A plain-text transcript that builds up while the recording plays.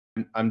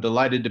I'm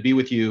delighted to be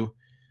with you.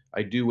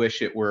 I do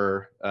wish it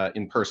were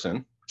in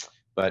person,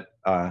 but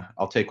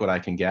I'll take what I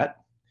can get.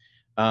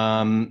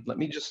 Let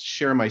me just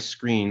share my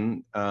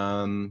screen.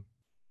 Hope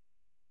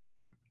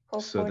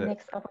so for that,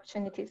 next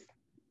opportunities.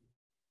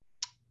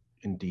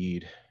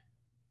 Indeed.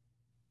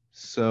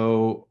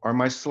 So are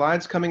my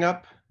slides coming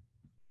up?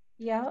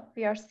 Yeah,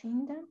 we are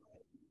seeing them.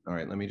 All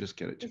right, let me just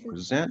get it to This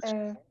is,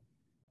 present.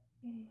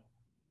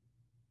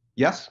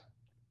 Yes?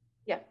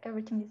 Yeah,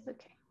 everything is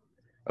okay.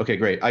 Okay,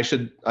 great. I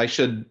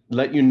should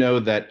let you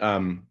know that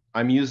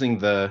I'm using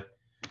the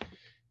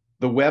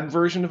web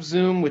version of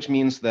Zoom, which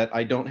means that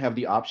I don't have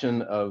the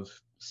option of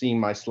seeing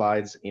my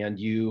slides and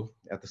you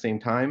at the same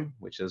time,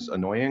 which is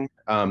annoying.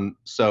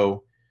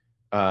 So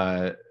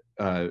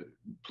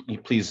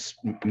please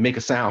make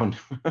a sound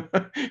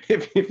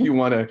if you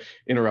want to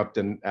interrupt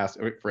and ask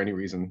for any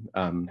reason,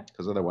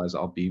 because otherwise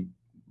I'll be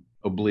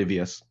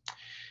oblivious.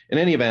 In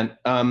any event,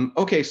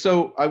 okay,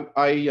 so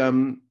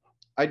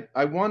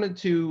I wanted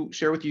to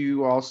share with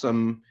you all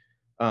some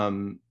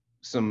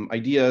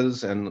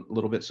ideas and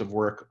little bits of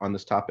work on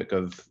this topic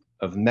of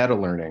meta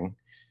learning.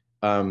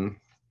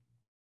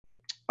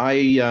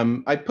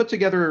 I put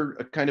together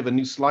a kind of a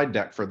new slide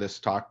deck for this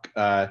talk,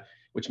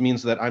 which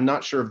means that I'm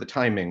not sure of the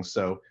timing.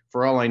 So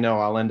for all I know,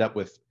 I'll end up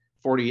with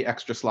 40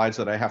 extra slides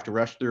that I have to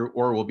rush through,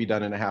 or we'll be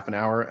done in a half an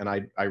hour, and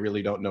I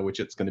really don't know which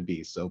it's going to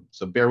be. So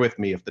bear with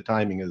me if the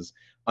timing is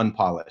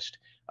unpolished.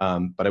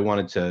 But I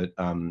wanted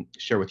to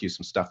share with you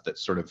some stuff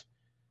that's sort of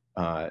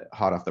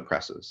hot off the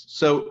presses.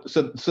 So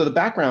the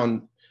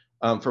background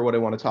for what I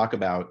want to talk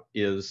about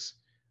is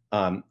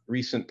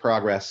recent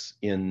progress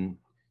in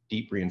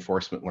deep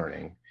reinforcement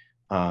learning.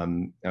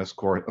 Of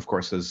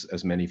course,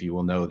 as many of you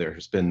will know, there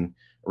has been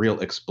a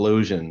real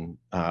explosion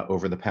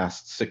over the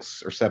past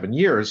 6 or 7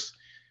 years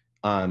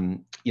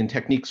in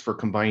techniques for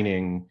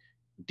combining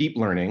deep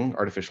learning,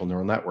 artificial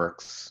neural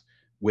networks,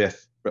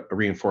 with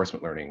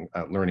reinforcement learning,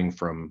 learning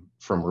from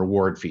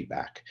reward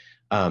feedback.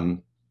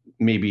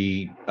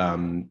 Maybe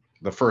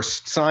the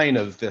first sign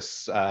of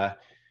this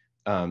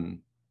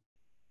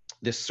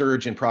this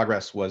surge in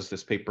progress was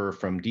this paper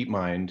from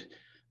DeepMind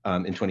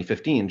in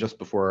 2015, just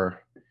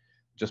before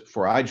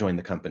I joined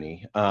the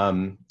company,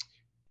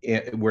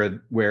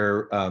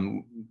 where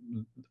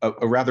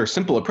a rather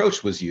simple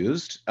approach was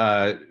used,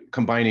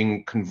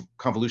 combining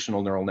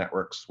convolutional neural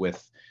networks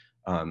with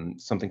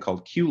something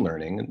called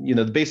Q-learning. And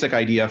the basic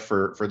idea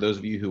for those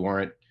of you who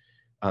aren't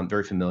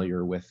very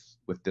familiar with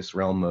this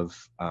realm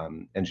of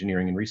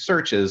engineering and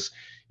research is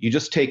you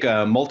just take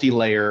a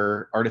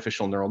multi-layer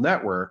artificial neural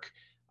network,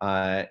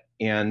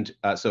 and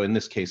so in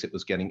this case, it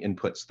was getting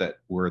inputs that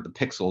were the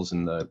pixels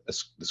in the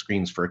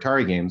screens for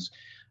Atari games.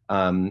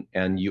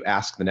 And you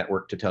ask the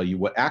network to tell you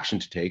what action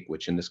to take,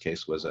 which in this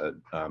case was a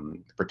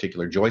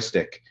particular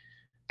joystick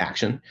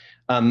action.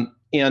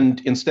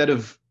 And instead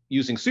of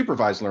using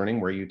supervised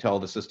learning, where you tell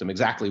the system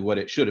exactly what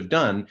it should have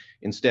done,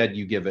 instead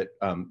you give it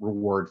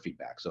reward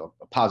feedback. So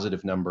a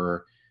positive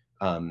number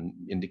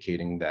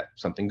indicating that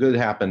something good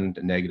happened,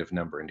 a negative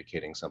number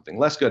indicating something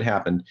less good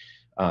happened,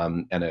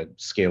 and a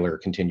scalar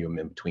continuum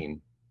in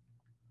between.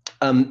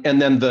 And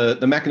then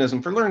the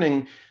mechanism for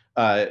learning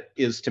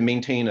is to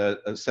maintain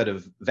a set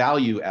of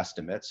value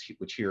estimates,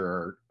 which here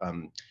are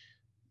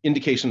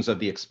indications of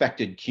the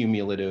expected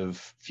cumulative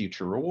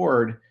future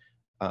reward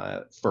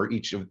for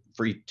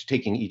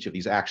taking each of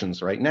these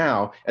actions right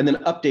now, and then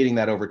updating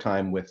that over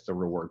time with the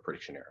reward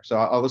prediction error. So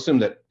I'll assume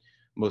that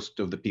most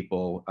of the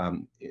people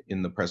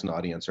in the present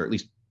audience are at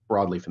least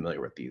broadly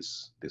familiar with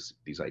these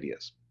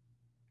ideas.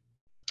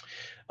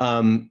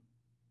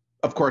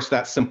 Of course,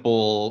 that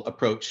simple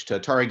approach to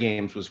Atari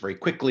games was very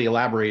quickly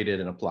elaborated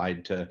and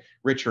applied to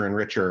richer and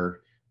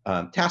richer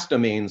task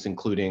domains,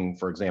 including,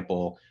 for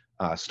example,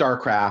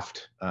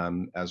 StarCraft,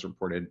 as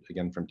reported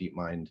again from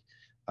DeepMind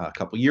a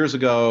couple years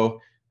ago.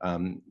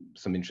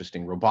 Some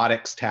interesting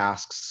robotics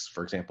tasks,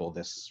 for example,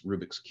 this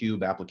Rubik's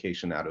Cube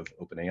application out of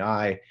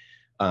OpenAI.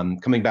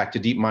 Coming back to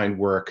DeepMind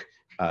work,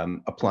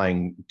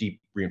 applying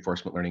deep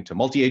reinforcement learning to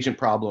multi-agent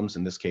problems,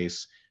 in this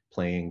case,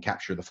 playing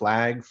capture the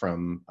flag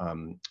from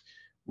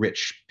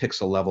rich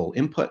pixel level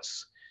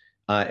inputs.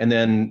 And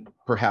then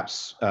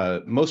perhaps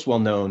most well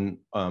known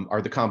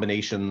are the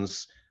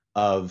combinations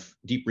of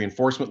deep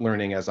reinforcement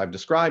learning, as I've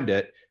described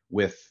it,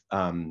 with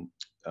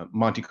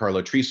Monte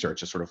Carlo tree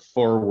search, a sort of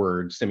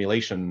forward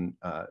simulation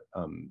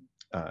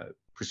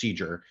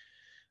procedure,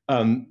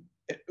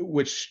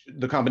 which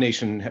the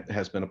combination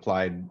has been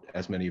applied,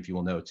 as many of you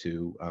will know,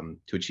 to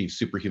achieve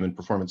superhuman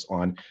performance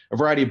on a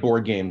variety of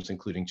board games,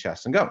 including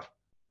chess and Go.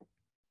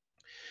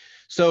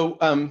 So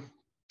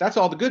that's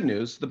all the good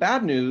news. The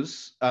bad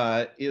news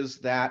is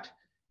that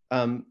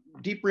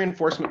deep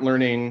reinforcement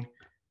learning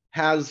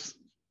has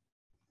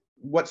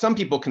what some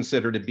people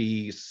consider to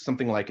be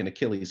something like an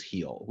Achilles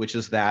heel, which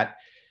is that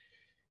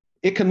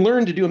it can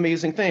learn to do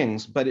amazing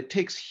things, but it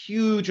takes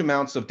huge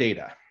amounts of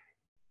data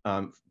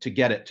to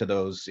get it to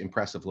those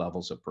impressive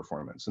levels of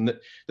performance. And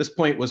this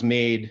point was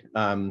made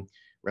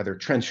rather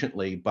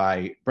trenchantly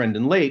by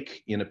Brendan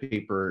Lake in a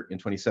paper in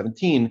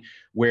 2017,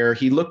 where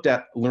he looked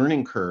at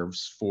learning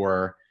curves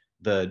for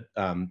the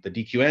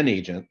DQN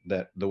agent,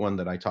 the one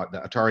that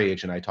the Atari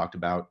agent I talked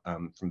about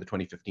from the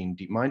 2015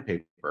 DeepMind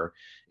paper,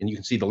 and you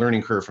can see the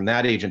learning curve from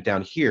that agent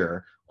down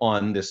here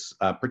on this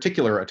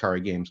particular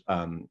Atari game,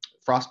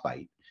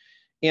 Frostbite.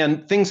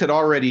 And things had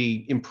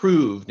already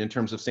improved in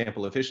terms of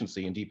sample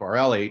efficiency in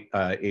DeepRL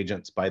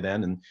agents by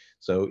then. And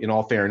so in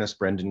all fairness,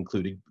 Brendan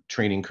included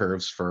training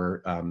curves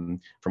for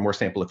more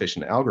sample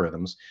efficient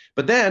algorithms.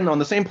 But then on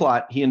the same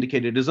plot, he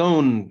indicated his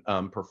own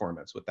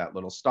performance with that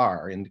little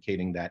star,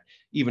 indicating that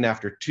even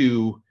after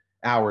 2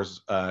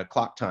 hours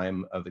clock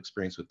time of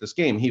experience with this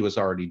game, he was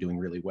already doing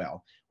really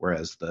well,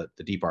 whereas the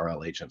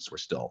DeepRL agents were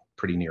still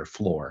pretty near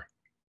floor.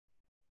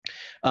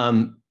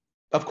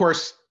 Of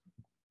course,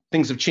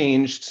 things have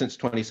changed since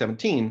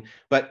 2017,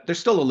 but there's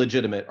still a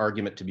legitimate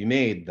argument to be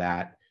made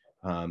that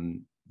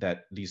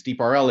that these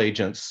DeepRL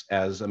agents,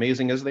 as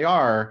amazing as they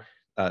are,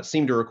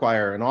 seem to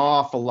require an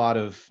awful lot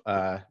of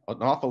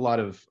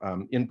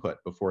input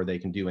before they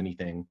can do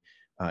anything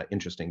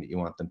interesting that you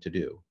want them to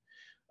do.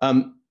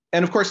 And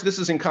of course, this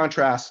is in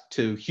contrast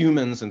to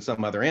humans and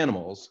some other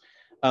animals.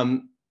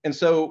 And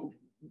so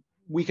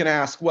we can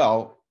ask,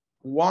 well,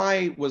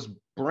 why was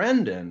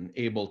Brendan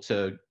able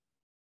to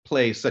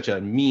play such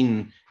a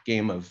mean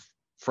game of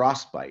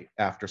Frostbite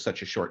after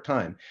such a short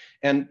time?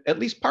 And at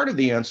least part of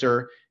the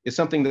answer is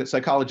something that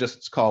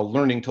psychologists call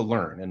learning to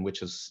learn, and which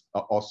has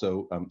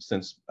also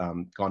since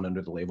gone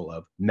under the label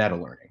of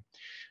meta-learning.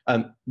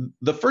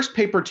 The first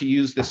paper to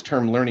use this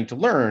term learning to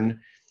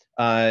learn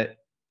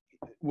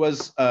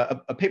was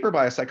a paper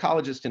by a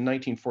psychologist in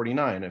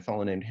 1949, a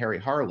fellow named Harry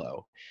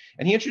Harlow.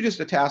 And he introduced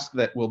a task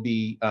that will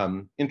be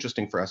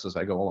interesting for us as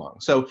I go along.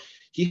 So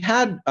he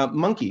had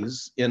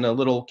monkeys in a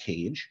little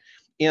cage,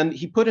 and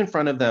he put in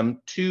front of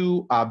them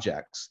 2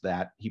 objects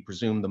that he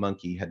presumed the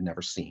monkey had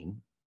never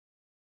seen.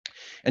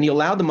 And he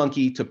allowed the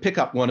monkey to pick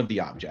up one of the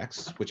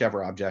objects,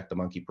 whichever object the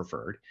monkey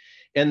preferred.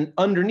 And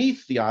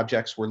underneath the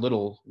objects were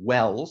little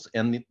wells.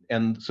 And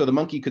so the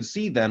monkey could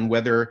see then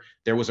whether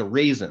there was a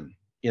raisin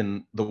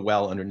in the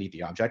well underneath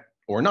the object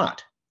or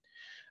not.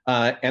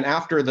 And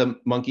after the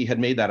monkey had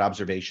made that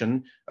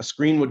observation, a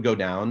screen would go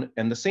down,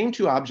 and the same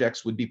 2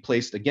 objects would be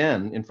placed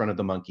again in front of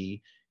the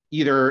monkey,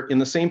 either in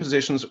the same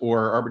positions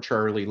or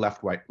arbitrarily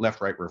left, right,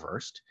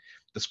 reversed.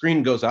 The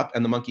screen goes up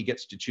and the monkey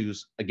gets to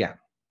choose again.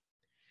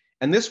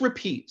 And this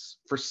repeats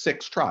for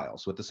 6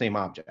 trials with the same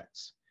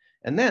objects.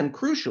 And then,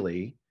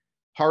 crucially,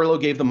 Harlow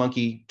gave the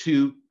monkey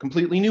 2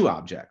 completely new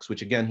objects,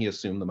 which again, he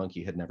assumed the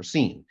monkey had never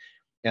seen.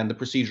 And the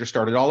procedure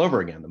started all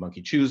over again. The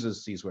monkey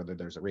chooses, sees whether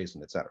there's a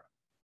raisin, et cetera.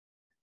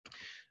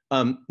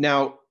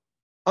 Now,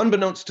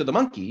 unbeknownst to the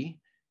monkey,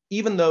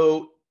 even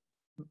though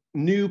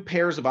new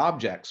pairs of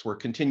objects were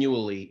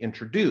continually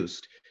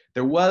introduced,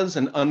 there was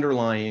an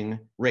underlying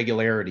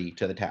regularity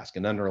to the task,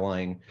 an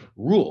underlying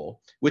rule,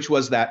 which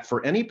was that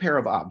for any pair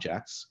of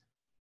objects,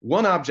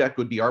 one object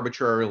would be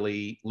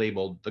arbitrarily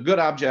labeled the good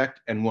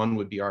object, and one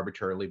would be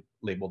arbitrarily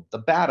labeled the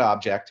bad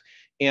object.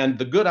 And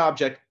the good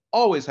object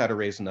always had a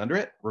raisin under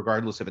it,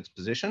 regardless of its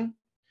position.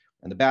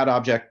 And the bad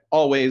object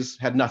always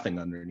had nothing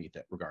underneath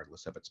it,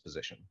 regardless of its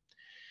position.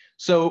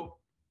 So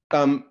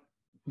the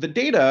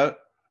data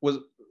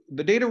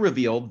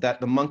revealed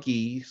that the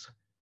monkeys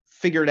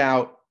figured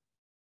out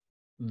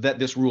that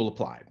this rule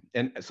applied.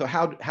 And so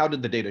how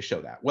did the data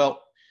show that?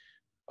 Well,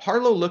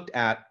 Harlow looked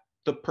at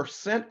the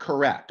percent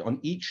correct on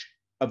each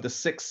of the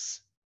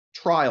 6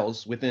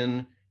 trials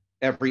within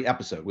every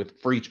episode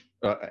for each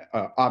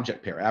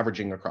object pair,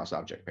 averaging across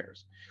object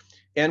pairs.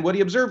 And what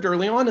he observed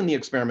early on in the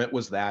experiment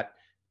was that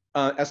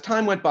as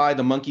time went by,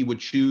 the monkey would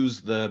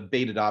choose the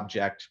baited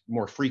object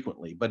more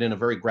frequently, but in a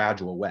very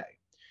gradual way.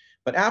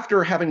 But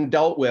after having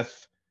dealt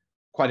with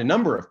quite a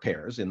number of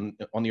pairs,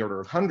 on the order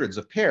of hundreds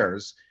of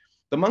pairs,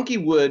 the monkey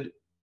would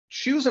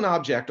choose an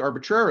object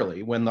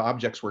arbitrarily when the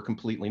objects were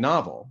completely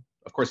novel.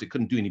 Of course, it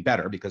couldn't do any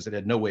better because it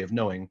had no way of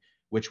knowing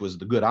which was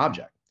the good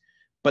object.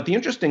 But the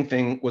interesting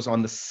thing was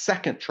on the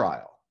second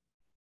trial.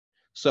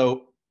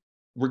 So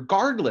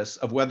regardless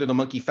of whether the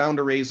monkey found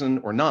a raisin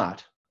or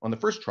not on the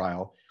first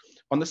trial,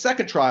 on the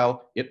second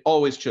trial, it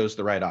always chose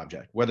the right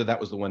object, whether that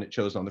was the one it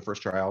chose on the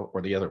first trial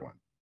or the other one.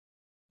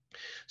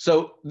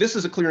 So this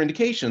is a clear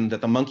indication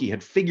that the monkey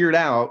had figured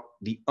out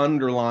the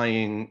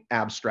underlying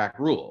abstract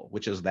rule,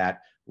 which is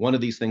that one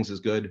of these things is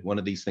good, one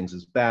of these things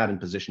is bad, and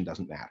position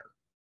doesn't matter.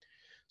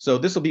 So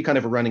this will be kind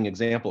of a running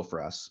example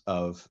for us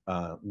of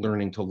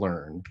learning to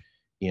learn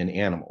in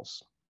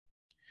animals.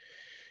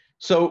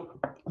 So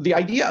the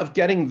idea of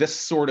getting this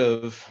sort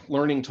of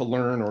learning to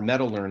learn or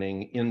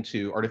meta-learning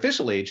into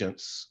artificial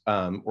agents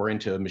or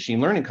into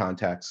machine learning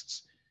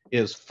contexts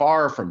is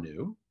far from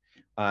new.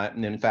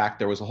 And in fact,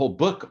 there was a whole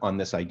book on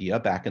this idea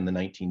back in the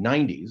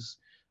 1990s.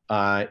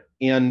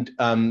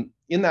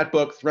 In that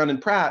book, Thrun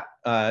and Pratt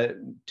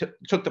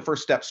took the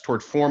first steps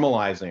toward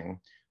formalizing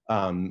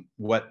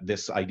what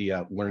this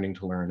idea learning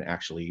to learn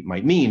actually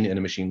might mean in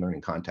a machine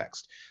learning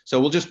context. So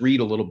we'll just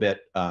read a little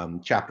bit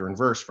chapter and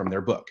verse from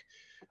their book.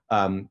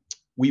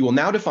 We will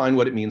now define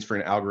what it means for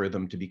an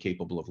algorithm to be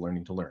capable of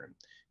learning to learn.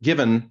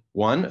 Given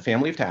 1, a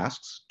family of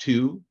tasks,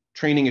 2,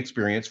 training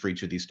experience for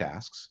each of these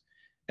tasks,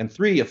 and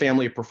 3, a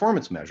family of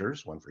performance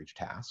measures, 1 for each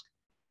task,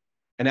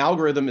 an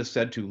algorithm is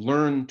said to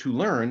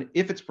learn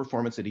if its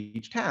performance at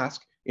each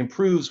task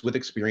improves with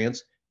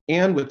experience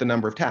and with the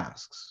number of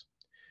tasks.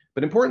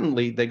 But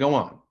importantly, they go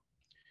on.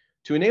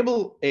 To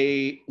enable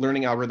a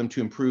learning algorithm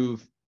to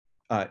improve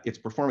its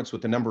performance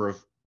with the number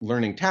of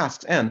learning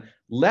tasks, n,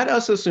 let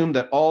us assume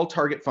that all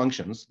target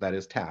functions, that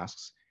is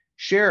tasks,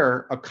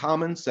 share a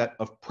common set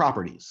of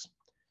properties.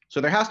 So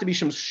there has to be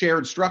some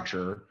shared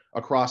structure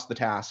across the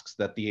tasks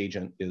that the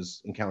agent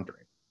is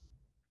encountering.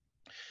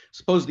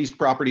 Suppose these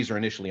properties are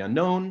initially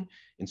unknown.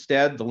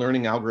 Instead, the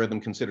learning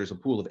algorithm considers a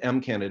pool of m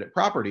candidate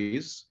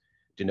properties,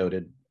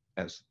 denoted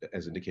as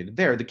indicated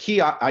there. The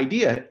key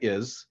idea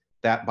is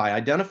that by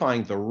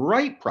identifying the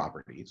right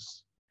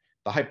properties,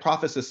 the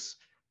hypothesis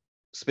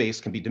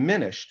space can be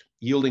diminished,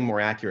 yielding more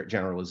accurate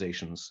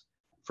generalizations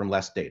from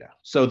less data.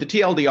 So the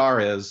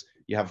TLDR is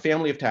you have a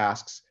family of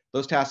tasks.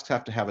 Those tasks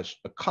have to have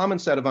a common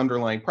set of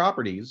underlying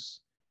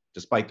properties,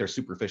 despite their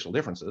superficial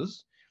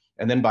differences.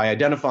 And then by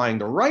identifying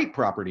the right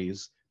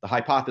properties, the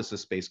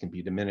hypothesis space can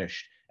be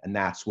diminished. And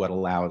that's what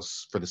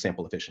allows for the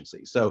sample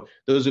efficiency. So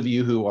those of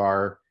you who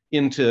are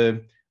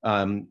into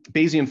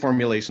Bayesian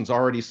formulations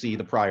already see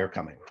the prior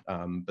coming.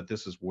 But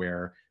this is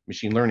where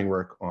machine learning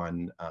work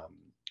on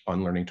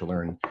learning to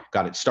learn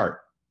got its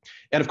start.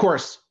 And of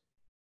course,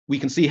 we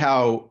can see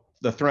how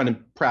the Thrun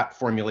and Pratt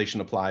formulation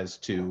applies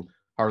to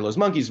Harlow's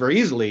monkeys very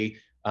easily.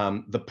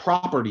 The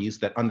properties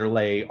that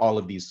underlay all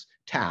of these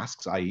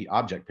tasks, i.e.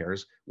 object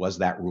pairs, was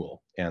that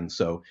rule. And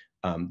so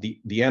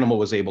the animal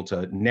was able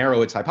to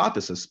narrow its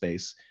hypothesis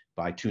space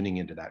by tuning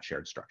into that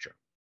shared structure.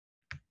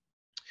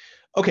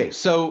 Okay,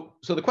 so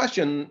the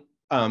question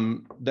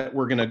that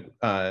we're going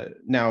to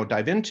now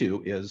dive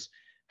into is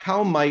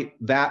how might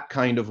that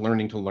kind of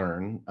learning to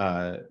learn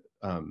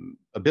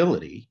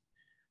ability,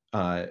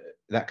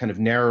 that kind of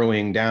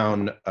narrowing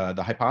down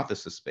the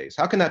hypothesis space,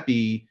 how can that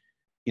be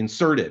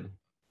inserted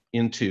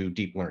into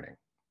deep learning?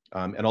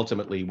 And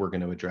ultimately, we're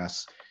going to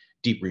address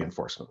deep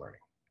reinforcement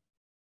learning.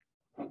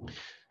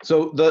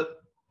 So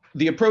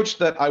the approach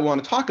that I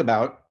want to talk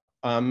about,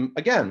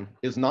 again,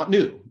 is not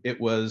new.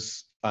 It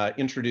was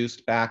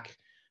introduced back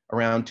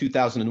around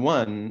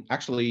 2001,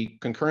 actually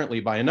concurrently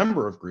by a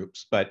number of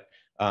groups, but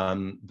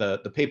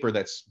the paper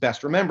that's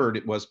best remembered,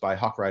 it was by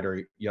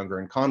Hochreiter, Younger,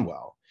 and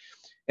Conwell.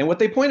 And what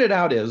they pointed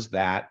out is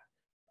that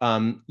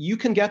you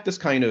can get this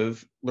kind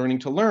of learning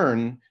to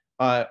learn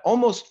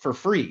almost for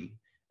free,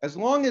 as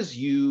long as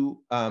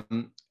you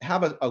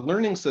have a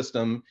learning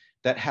system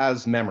that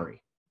has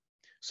memory.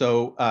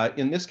 So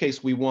in this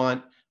case, we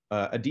want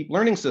a deep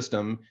learning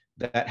system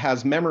that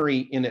has memory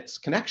in its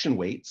connection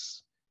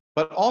weights,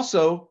 but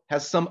also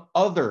has some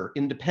other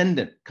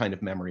independent kind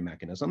of memory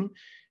mechanism.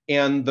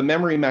 And the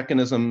memory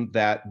mechanism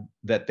that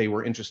they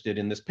were interested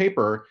in this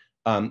paper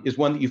is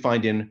one that you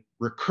find in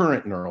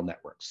recurrent neural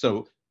networks.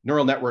 So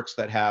neural networks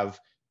that have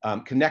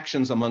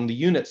connections among the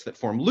units that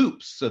form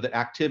loops so that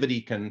activity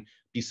can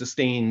be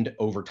sustained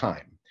over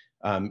time.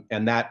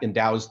 And that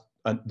endows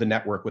the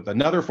network with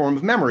another form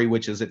of memory,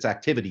 which is its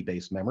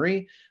activity-based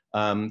memory.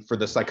 For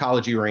the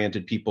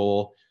psychology-oriented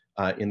people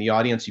in the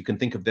audience, you can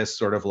think of this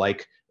sort of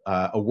like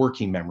a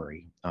working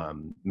memory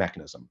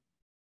mechanism.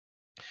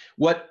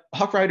 What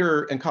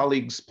Hochreiter and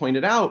colleagues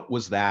pointed out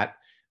was that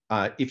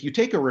if you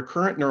take a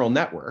recurrent neural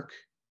network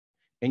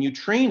and you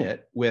train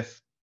it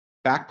with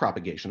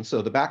backpropagation,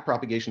 so the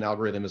backpropagation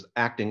algorithm is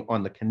acting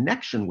on the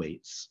connection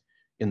weights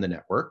in the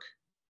network,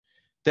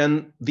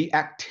 then the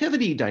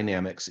activity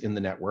dynamics in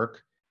the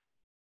network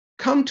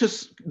come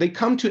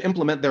to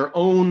implement their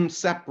own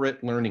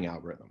separate learning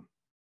algorithm.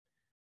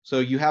 So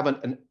you have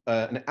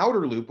an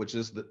outer loop, which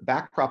is the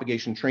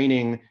backpropagation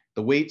training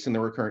the weights in the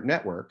recurrent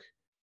network.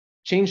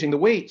 Changing the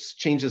weights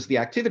changes the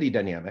activity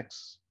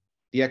dynamics.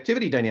 The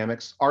activity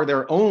dynamics are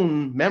their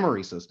own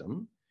memory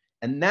system,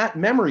 and that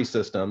memory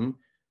system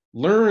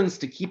learns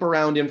to keep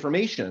around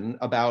information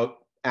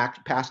about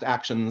past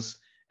actions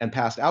and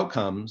past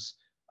outcomes,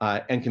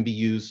 and can be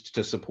used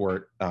to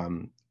support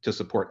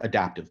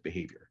adaptive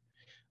behavior.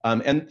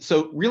 And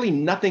so really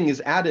nothing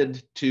is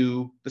added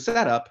to the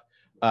setup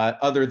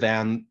other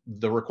than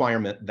the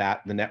requirement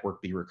that the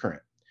network be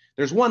recurrent.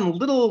 There's one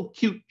little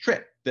cute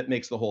trick that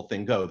makes the whole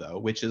thing go, though,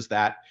 which is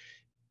that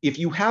if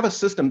you have a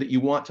system that you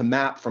want to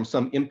map from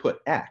some input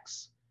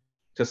X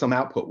to some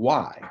output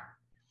Y,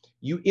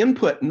 you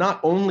input not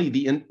only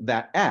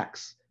that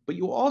X, but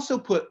you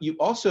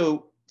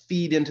also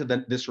feed into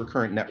this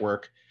recurrent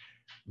network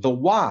the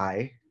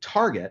Y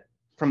target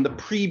from the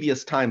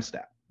previous time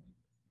step.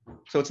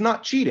 So it's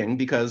not cheating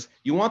because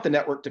you want the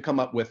network to come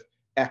up with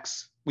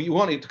X, well, you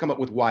want it to come up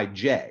with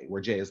Yj,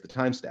 where J is the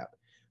time step.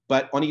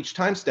 But on each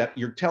time step,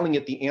 you're telling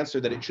it the answer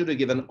that it should have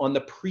given on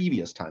the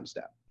previous time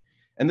step.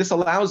 And this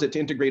allows it to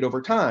integrate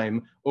over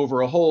time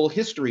over a whole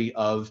history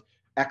of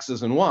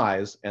X's and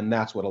Y's, and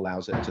that's what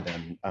allows it to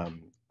then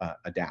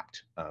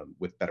adapt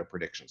with better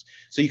predictions.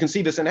 So you can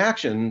see this in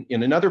action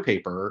in another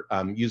paper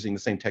using the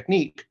same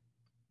technique,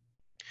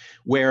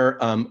 where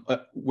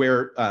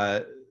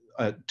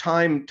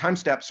time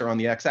steps are on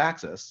the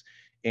x-axis,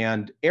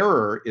 and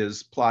error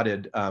is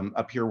plotted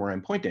up here where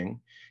I'm pointing.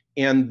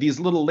 And these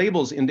little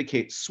labels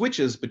indicate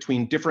switches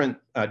between different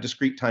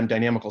discrete time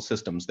dynamical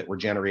systems that were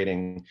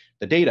generating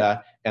the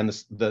data, and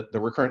the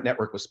recurrent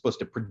network was supposed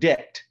to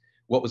predict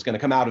what was going to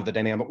come out of the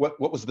dynamic,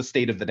 what was the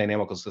state of the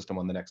dynamical system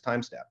on the next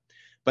time step.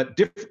 But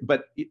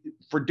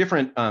for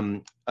different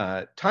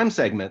time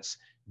segments,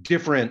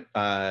 different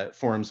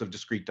forms of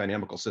discrete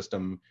dynamical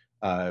system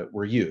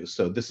were used.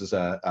 So this is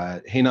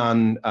a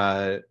Hainan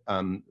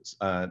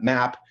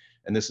map,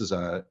 and this is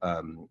a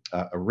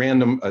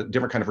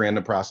different kind of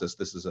random process.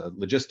 This is a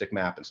logistic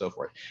map, and so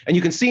forth. And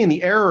you can see in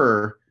the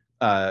error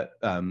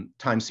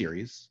time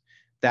series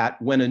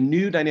that when a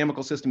new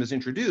dynamical system is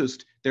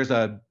introduced, there's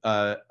a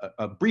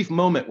brief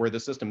moment where the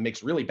system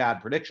makes really bad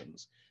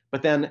predictions.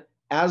 But then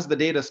as the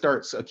data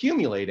starts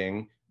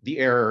accumulating, the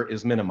error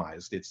is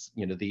minimized. It's,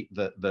 you know,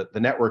 the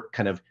network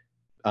kind of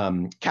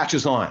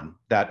catches on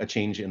that a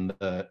change in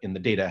the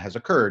data has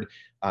occurred,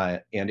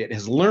 and it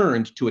has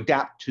learned to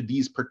adapt to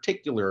these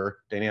particular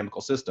dynamical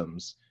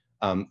systems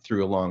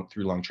through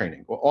long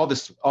training. Well, all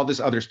this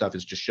other stuff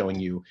is just showing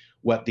you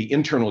what the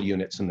internal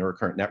units in the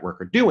recurrent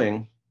network are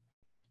doing,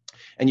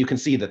 and you can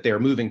see that they're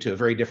moving to a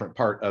very different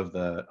part of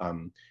the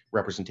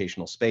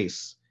representational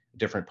space,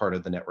 different part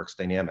of the network's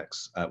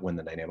dynamics when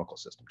the dynamical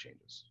system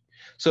changes.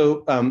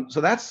 So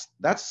that's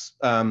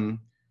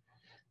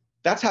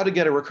how to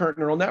get a recurrent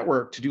neural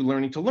network to do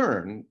learning to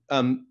learn.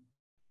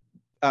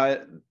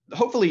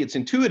 Hopefully it's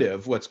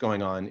intuitive what's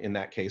going on in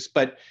that case,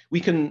 but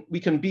we can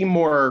be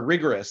more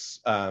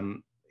rigorous.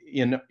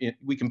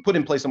 We can put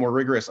in place a more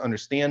rigorous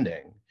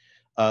understanding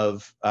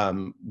of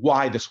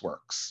why this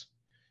works.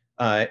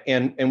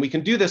 And we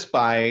can do this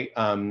by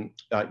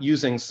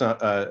using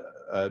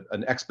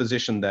an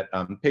exposition that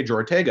Pedro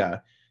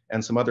Ortega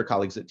and some other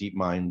colleagues at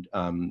DeepMind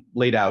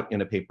laid out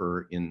in a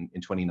paper in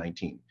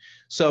 2019.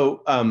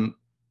 So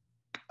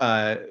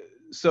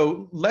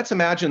let's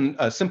imagine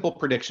a simple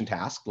prediction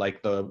task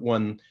like the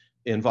one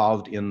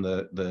involved in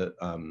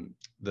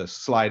the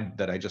slide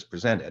that I just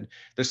presented.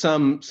 There's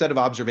some set of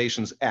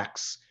observations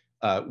X,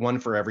 one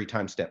for every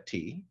time step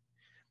T.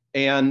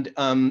 And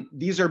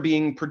these are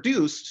being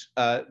produced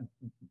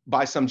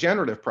by some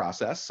generative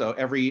process. So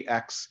every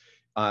X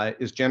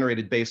is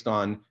generated based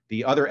on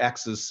the other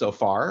X's so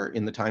far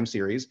in the time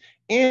series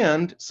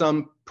and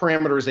some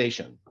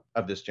parameterization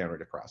of this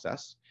generative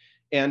process.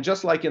 And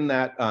just like in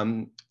that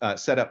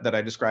setup that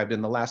I described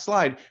in the last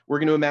slide, we're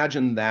going to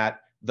imagine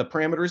that the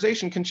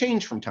parameterization can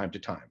change from time to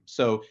time.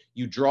 So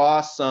you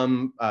draw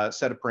some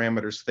set of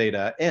parameters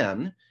theta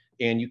n,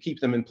 and you keep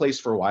them in place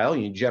for a while.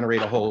 And you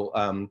generate a whole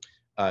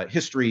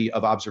history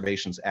of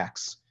observations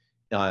x,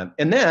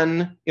 and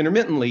then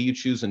intermittently you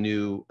choose a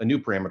new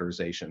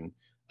parameterization.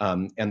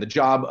 And the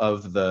job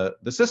of the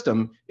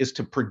system is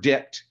to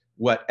predict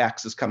what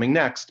x is coming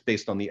next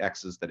based on the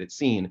x's that it's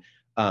seen,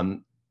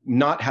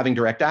 not having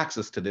direct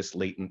access to this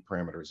latent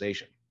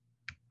parameterization.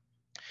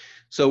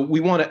 So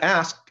we want to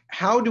ask,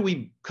 how do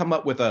we come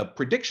up with a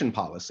prediction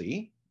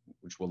policy,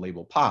 which we'll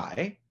label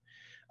pi,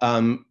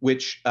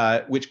 which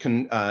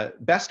can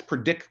best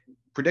predict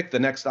the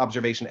next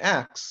observation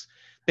x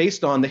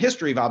based on the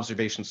history of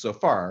observations so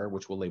far,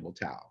 which we'll label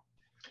tau.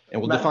 And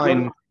we'll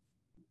define.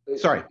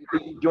 Sorry. Do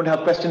you want to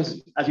have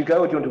questions as you go,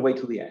 or do you want to wait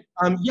till the end?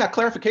 Yeah,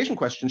 clarification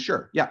question,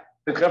 sure. Yeah.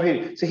 So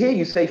here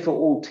you say for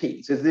all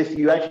t, so as if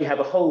you actually have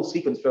a whole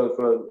sequence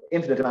for an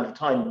infinite amount of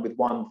time with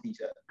one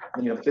theta.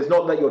 And, you know, it's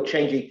not that you're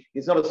changing,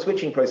 it's not a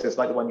switching process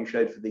like the one you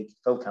showed for the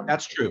fold camera.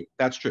 That's true.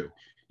 That's true.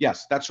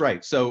 Yes, that's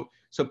right. So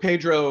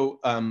Pedro's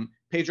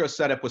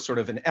setup was sort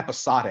of an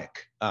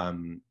episodic.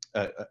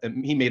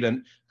 He made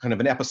kind of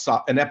an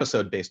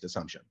episode-based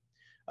assumption.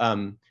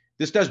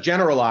 This does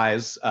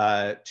generalize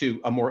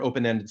to a more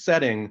open-ended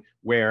setting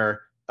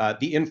where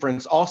the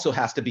inference also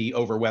has to be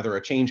over whether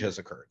a change has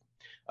occurred.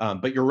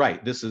 But you're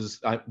right. This is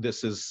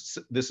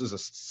a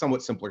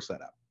somewhat simpler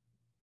setup.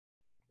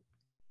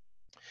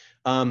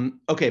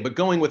 Okay, but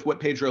going with what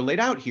Pedro laid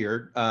out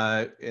here,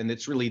 and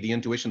it's really the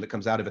intuition that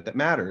comes out of it that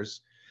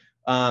matters.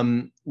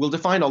 We'll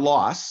define a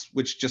loss,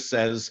 which just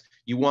says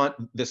you want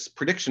this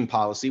prediction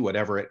policy,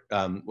 whatever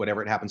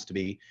it happens to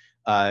be,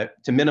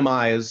 to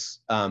minimize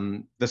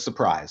the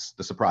surprise,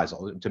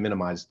 to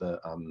minimize the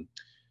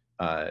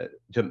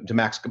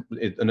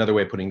another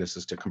way of putting this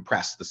is to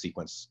compress the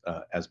sequence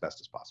as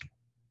best as possible.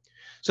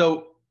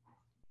 So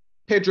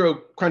Pedro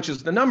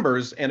crunches the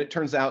numbers, and it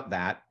turns out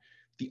that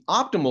the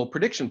optimal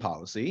prediction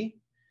policy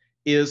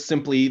is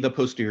simply the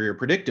posterior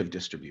predictive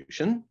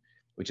distribution,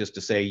 which is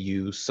to say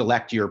you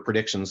select your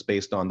predictions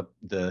based on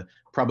the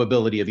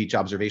probability of each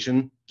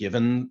observation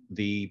given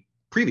the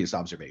previous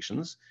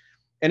observations.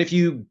 And if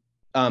you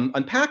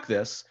unpack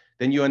this,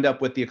 then you end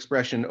up with the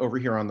expression over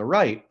here on the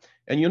right.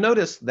 And you'll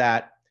notice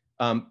that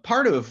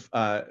part of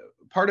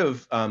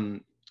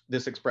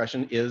this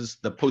expression is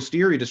the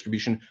posterior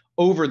distribution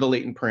over the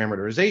latent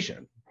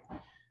parameterization.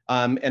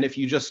 And if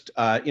you just,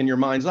 in your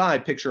mind's eye,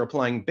 picture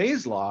applying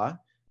Bayes' law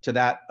to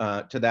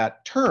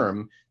that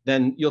term,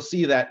 then you'll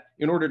see that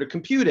in order to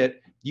compute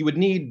it, you would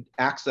need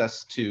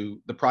access to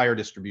the prior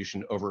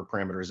distribution over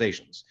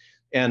parameterizations.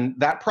 And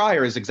that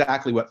prior is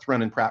exactly what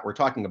Thrun and Pratt were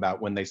talking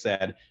about when they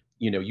said,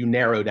 you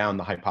narrow down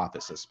the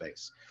hypothesis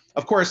space.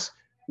 Of course,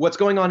 what's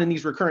going on in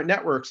these recurrent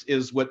networks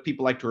is what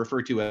people like to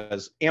refer to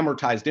as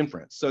amortized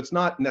inference. So it's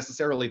not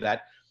necessarily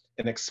that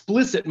an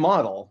explicit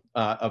model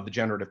of the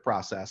generative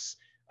process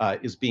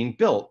is being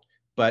built,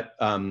 but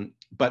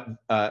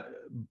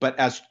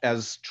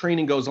as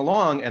training goes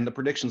along and the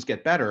predictions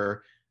get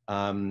better,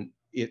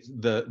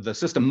 the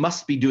system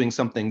must be doing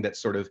something that's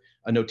sort of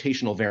a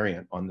notational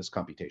variant on this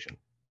computation.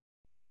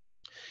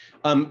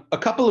 A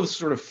couple of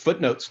sort of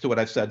footnotes to what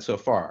I've said so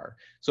far.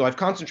 So I've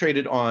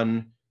concentrated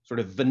on sort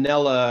of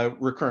vanilla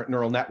recurrent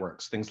neural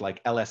networks, things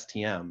like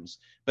LSTMs.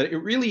 But it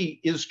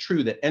really is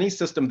true that any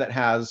system that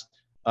has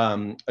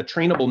a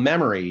trainable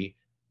memory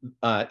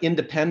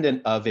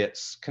independent of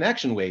its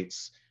connection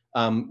weights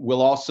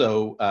will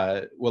also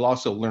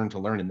learn to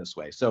learn in this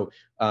way. So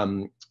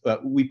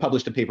we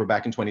published a paper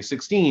back in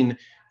 2016,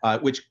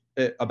 which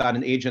about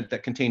an agent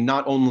that contained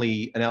not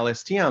only an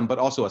LSTM, but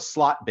also a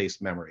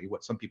slot-based memory,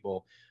 what some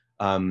people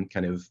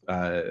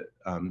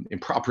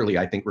improperly,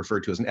 I think,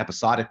 referred to as an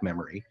episodic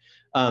memory.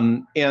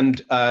 And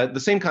the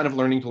same kind of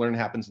learning to learn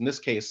happens in this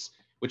case,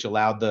 which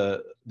allowed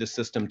the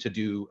system to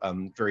do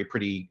very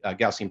pretty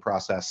Gaussian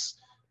process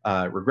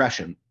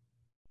regression.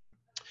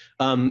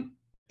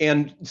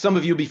 And some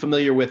of you will be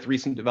familiar with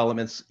recent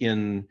developments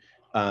in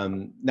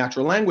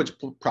natural language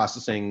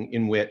processing,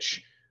 in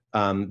which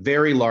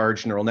very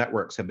large neural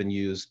networks have been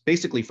used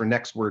basically for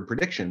next word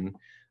prediction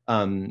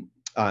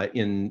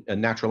in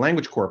natural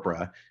language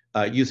corpora,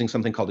 using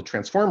something called a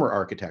transformer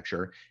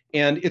architecture.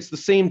 And it's the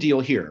same deal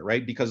here,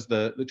 right? Because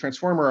the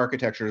transformer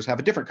architectures have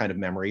a different kind of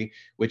memory,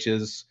 which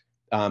is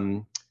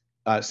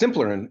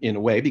simpler in a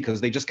way,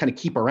 because they just kind of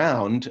keep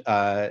around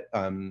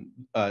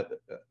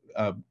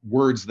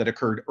words that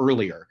occurred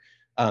earlier,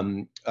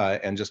 and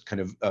just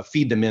kind of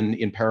feed them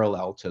in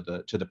parallel to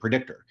the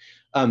predictor.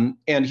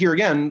 And here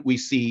again, we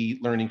see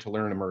learning to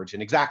learn emerge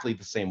in exactly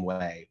the same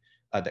way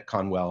that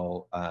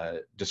Conwell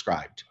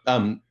described.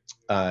 And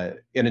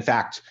in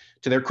fact,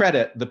 to their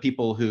credit, the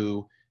people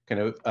who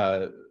kind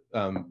of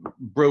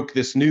broke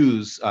this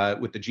news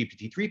with the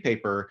GPT-3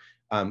 paper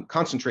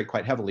concentrate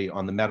quite heavily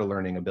on the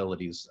meta-learning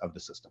abilities of the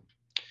system.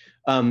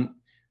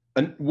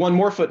 And one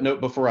more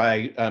footnote before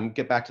I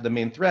get back to the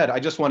main thread. I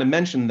just want to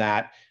mention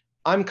that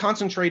I'm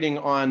concentrating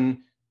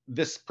on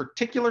this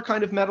particular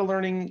kind of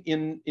meta-learning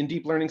in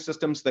deep learning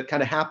systems that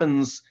kind of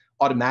happens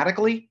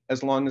automatically,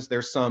 as long as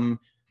there's some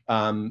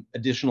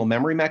additional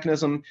memory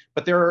mechanism.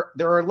 But there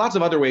are lots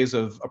of other ways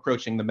of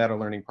approaching the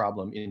meta-learning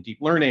problem in deep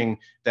learning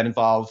that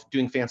involve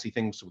doing fancy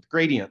things with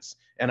gradients.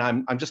 And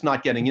I'm just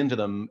not getting into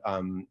them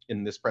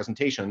in this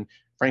presentation.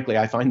 Frankly,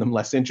 I find them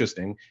less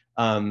interesting.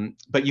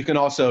 But you can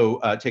also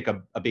take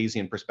a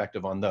Bayesian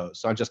perspective on those.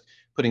 So I'm just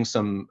putting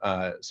some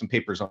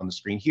papers on the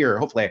screen here.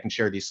 Hopefully I can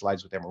share these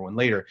slides with everyone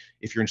later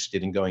if you're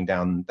interested in going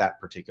down that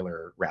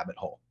particular rabbit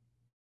hole.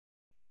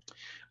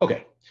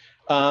 Okay.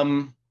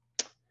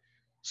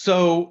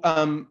 So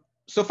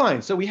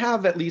fine. So we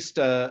have at least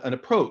an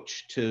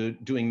approach to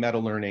doing meta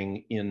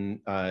learning in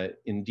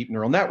deep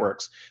neural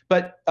networks.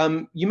 But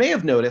you may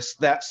have noticed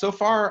that so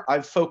far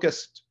I've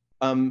focused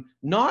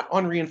not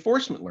on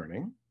reinforcement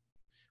learning,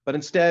 but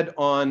instead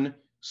on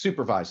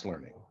supervised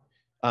learning,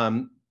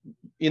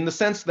 in the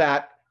sense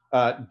that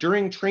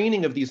during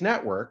training of these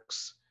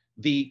networks,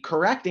 the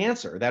correct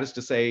answer, that is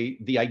to say,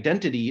 the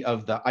identity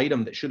of the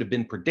item that should have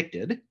been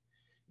predicted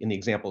in the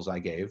examples I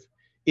gave,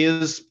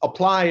 is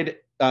applied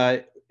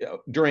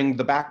during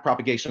the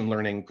backpropagation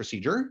learning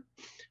procedure.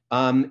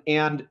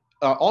 And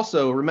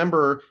also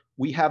remember,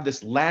 we have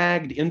this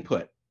lagged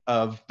input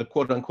of the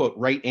quote unquote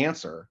right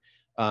answer,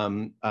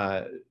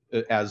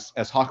 as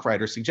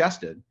Hawkrider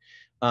suggested.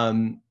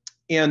 And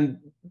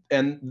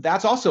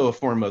that's also a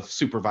form of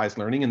supervised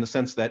learning, in the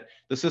sense that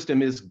the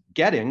system is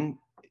getting,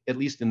 at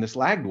least in this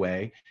lagged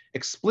way,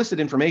 explicit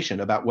information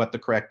about what the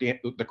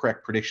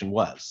correct prediction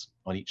was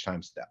on each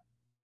time step.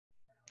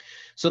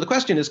 So the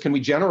question is, can we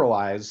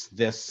generalize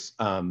this,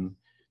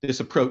 this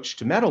approach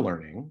to meta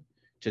learning,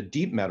 to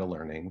deep meta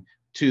learning,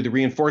 to the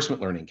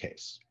reinforcement learning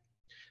case?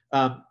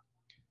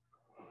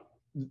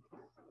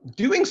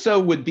 Doing so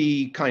would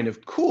be kind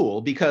of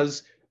cool,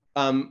 because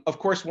of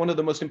course, one of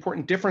the most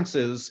important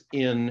differences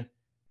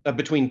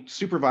between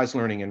supervised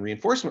learning and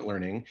reinforcement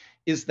learning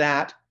is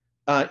that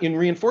in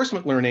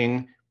reinforcement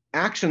learning,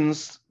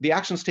 the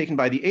actions taken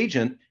by the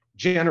agent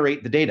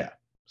generate the data.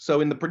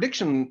 So in the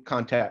prediction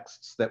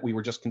contexts that we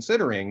were just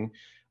considering,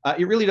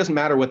 it really doesn't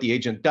matter what the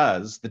agent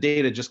does, the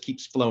data just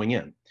keeps flowing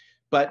in.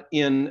 But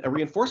in a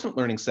reinforcement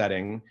learning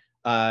setting,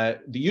 the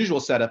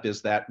usual setup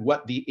is that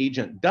what the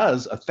agent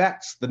does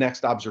affects the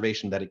next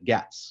observation that it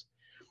gets.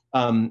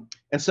 And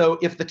so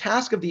if the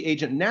task of the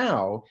agent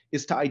now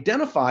is to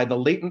identify the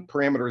latent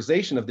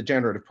parameterization of the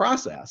generative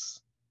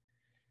process,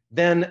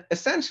 then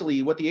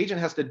essentially what the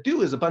agent has to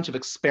do is a bunch of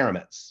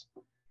experiments.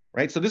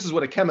 Right? So this is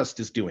what a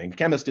chemist is doing. A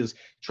chemist is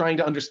trying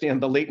to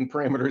understand the latent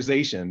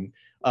parameterization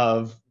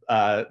of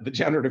the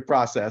generative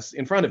process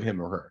in front of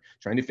him or her,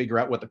 trying to figure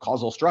out what the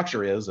causal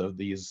structure is of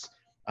these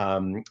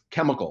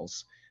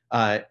chemicals.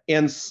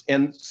 And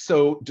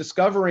so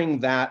discovering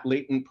that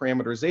latent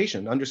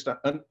parameterization,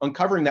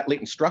 uncovering that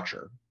latent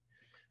structure,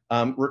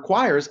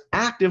 requires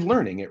active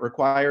learning. It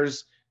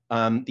requires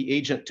the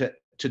agent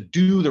to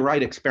do the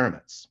right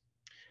experiments.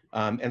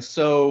 And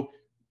so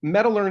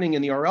meta learning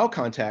in the RL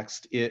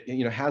context, it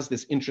has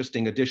this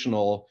interesting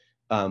additional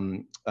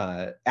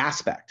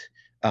aspect.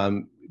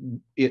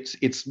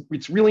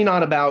 It's really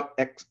not about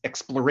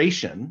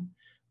exploration,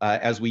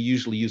 as we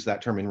usually use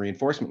that term in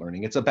reinforcement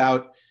learning. It's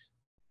about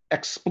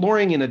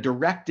exploring in a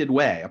directed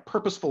way, a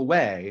purposeful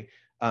way,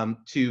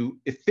 to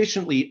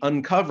efficiently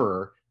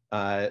uncover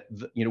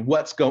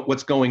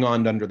what's going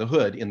on under the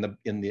hood in the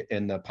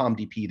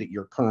POMDP that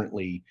you're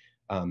currently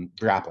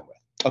grappling with.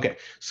 Okay,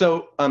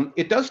 so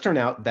it does turn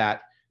out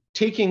that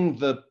taking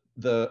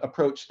the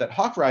approach that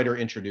Hochreiter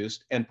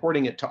introduced and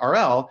porting it to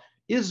RL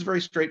is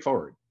very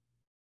straightforward.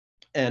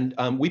 And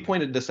we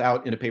pointed this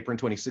out in a paper in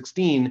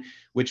 2016,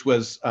 which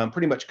was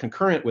pretty much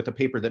concurrent with a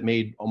paper that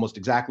made almost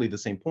exactly the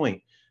same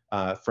point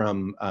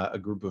from a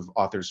group of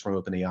authors from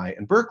OpenAI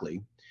and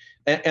Berkeley.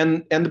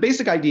 And the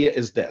basic idea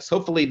is this.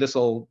 Hopefully this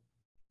will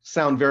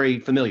sound very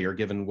familiar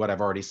given what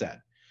I've already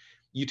said.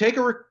 You take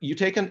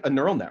a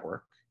neural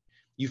network,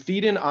 you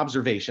feed in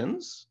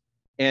observations,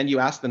 and you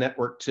ask the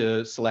network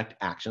to select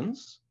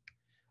actions.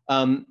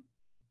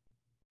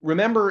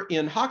 Remember,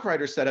 in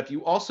Hochreiter's setup,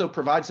 you also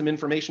provide some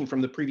information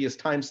from the previous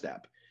time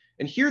step.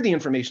 And here the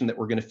information that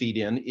we're going to feed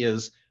in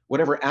is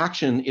whatever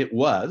action it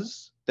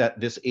was that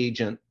this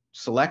agent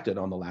selected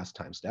on the last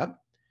time step.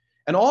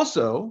 And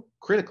also,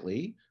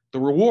 critically, the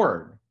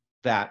reward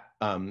that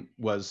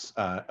was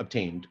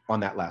obtained on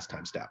that last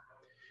time step.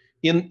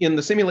 In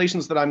the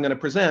simulations that I'm going to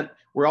present,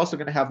 we're also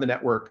going to have the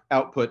network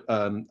output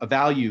a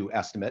value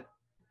estimate,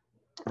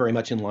 very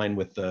much in line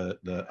with the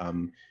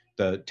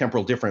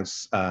temporal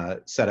difference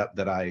setup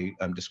that I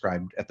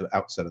described at the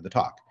outset of the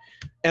talk.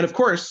 And of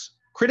course,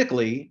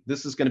 critically,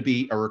 this is going to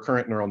be a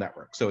recurrent neural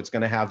network. So it's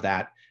going to have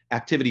that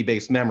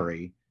activity-based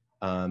memory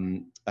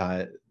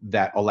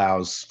that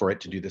allows for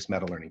it to do this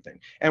meta-learning thing.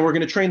 And we're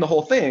going to train the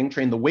whole thing,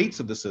 train the weights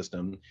of the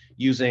system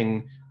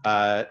using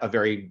a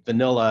very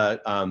vanilla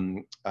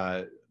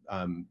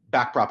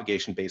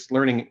backpropagation-based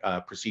learning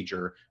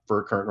procedure for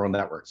recurrent neural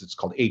networks. It's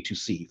called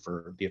A2C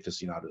for the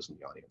aficionados in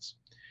the audience.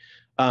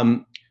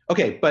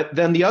 Okay, but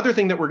then the other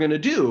thing that we're going to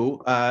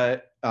do,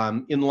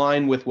 in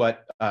line with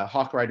what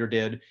Hochreiter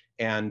did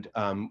and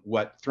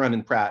what Thrun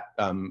and Pratt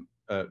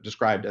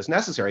described as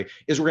necessary,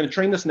 is we're going to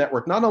train this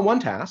network not on one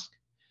task,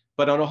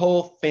 but on a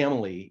whole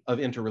family of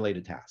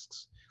interrelated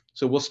tasks.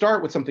 So we'll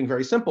start with something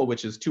very simple,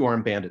 which is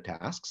two-armed bandit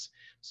tasks.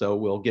 So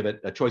we'll give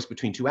it a choice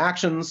between two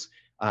actions,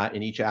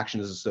 and each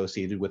action is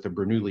associated with a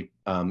Bernoulli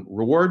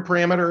reward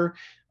parameter.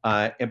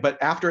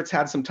 But after it's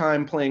had some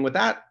time playing with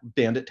that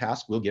bandit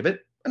task, we'll give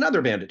it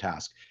another bandit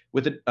task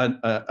with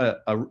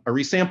a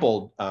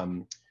resampled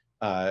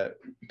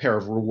pair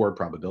of reward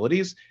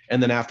probabilities.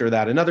 And then after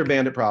that, another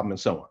bandit problem, and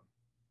so on.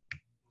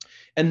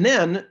 And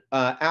then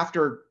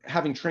after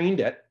having trained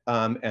it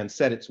and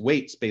set its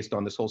weights based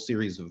on this whole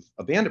series of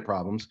bandit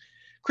problems,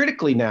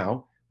 critically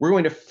now, we're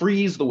going to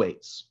freeze the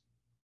weights.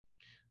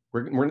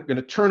 We're going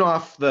to turn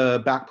off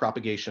the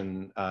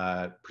backpropagation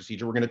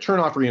procedure. We're going to turn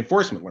off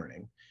reinforcement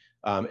learning,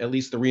 at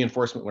least the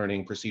reinforcement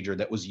learning procedure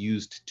that was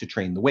used to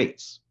train the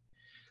weights.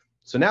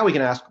 So now we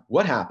can ask,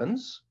 what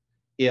happens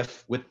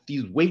if, with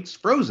these weights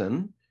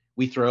frozen,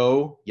 we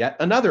throw yet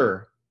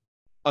another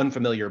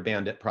unfamiliar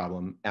bandit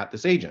problem at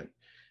this agent?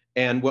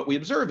 And what we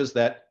observe is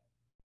that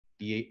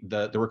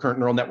the recurrent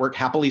neural network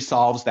happily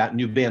solves that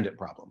new bandit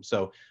problem.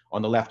 So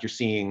on the left, you're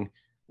seeing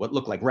what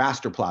look like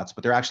raster plots,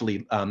 but they're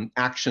actually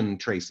action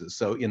traces.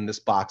 So in this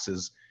box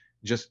is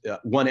just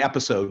one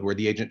episode where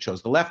the agent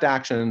chose the left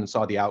action and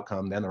saw the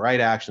outcome, then the right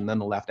action, then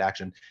the left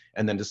action,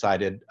 and then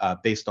decided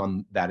based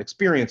on that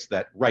experience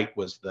that right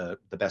was the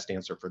best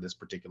answer for this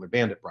particular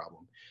bandit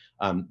problem.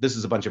 This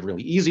is a bunch of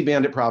really easy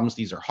bandit problems.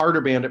 These are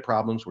harder bandit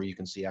problems where you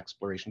can see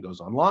exploration goes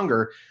on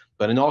longer,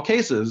 but in all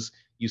cases,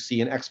 you see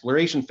an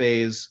exploration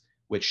phase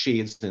which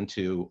shades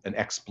into an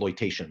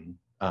exploitation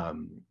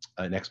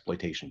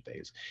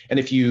phase. And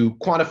if you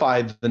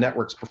quantify the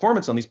network's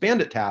performance on these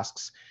bandit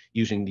tasks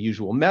using the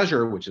usual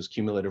measure, which is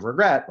cumulative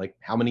regret, like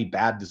how many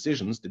bad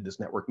decisions did this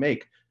network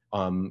make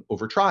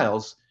over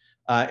trials,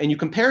 and you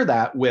compare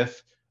that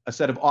with a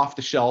set of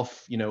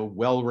off-the-shelf,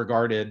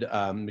 well-regarded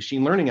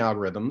machine learning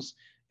algorithms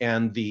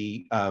and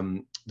the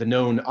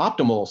known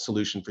optimal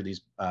solution for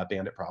these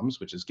bandit problems,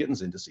 which is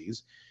Gittin's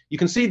indices, you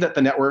can see that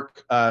the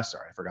network,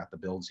 sorry, I forgot the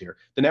builds here.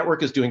 The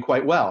network is doing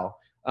quite well.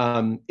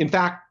 In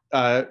fact,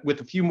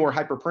 with a few more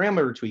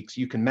hyperparameter tweaks,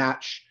 you can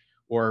match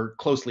or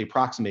closely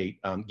approximate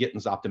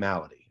Gittin's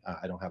optimality.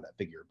 I don't have that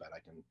figure, but I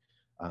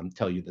can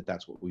tell you that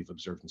that's what we've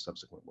observed in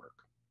subsequent work.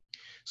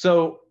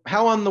 So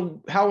how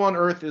on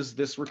earth is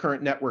this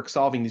recurrent network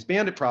solving these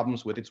bandit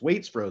problems with its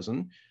weights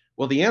frozen?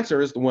 Well, the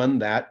answer is the one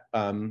that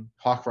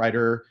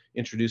Hochreiter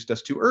introduced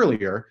us to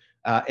earlier,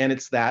 and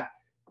it's that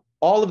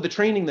all of the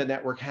training the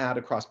network had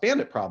across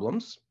bandit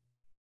problems,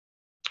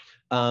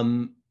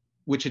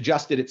 which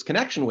adjusted its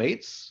connection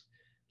weights,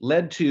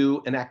 led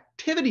to an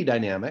activity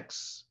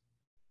dynamics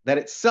that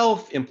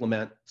itself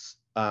implements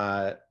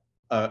a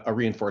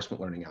reinforcement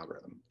learning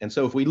algorithm. And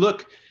so if we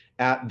look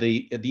at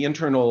the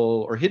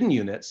internal or hidden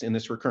units in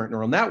this recurrent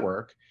neural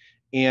network,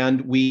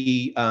 and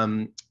we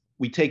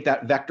take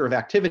that vector of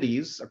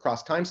activities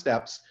across time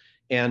steps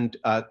and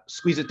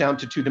squeeze it down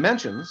to 2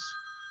 dimensions.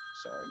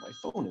 Sorry, my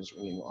phone is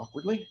ringing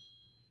awkwardly.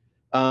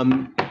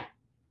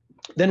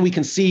 Then we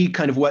can see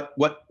kind of what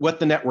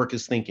the network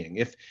is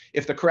thinking.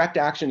 If the correct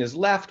action is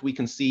left, we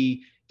can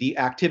see the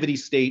activity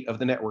state of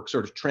the network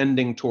sort of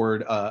trending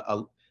toward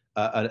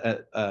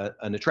an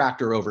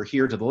attractor over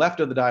here to the left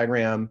of the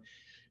diagram.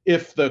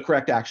 If the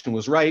correct action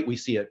was right, we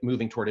see it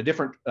moving toward a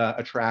different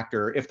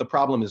attractor. If the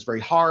problem is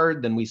very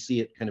hard, then we see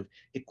it kind of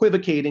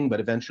equivocating, but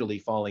eventually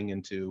falling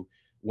into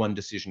one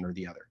decision or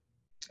the other.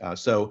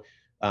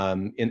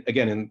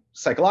 Again, in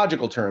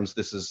psychological terms,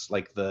 this is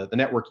like the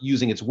network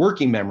using its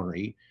working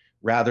memory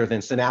rather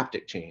than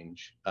synaptic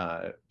change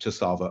to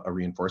solve a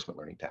reinforcement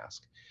learning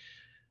task.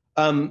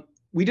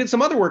 We did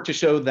some other work to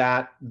show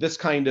that this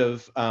kind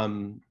of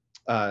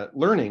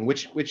learning,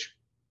 which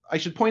I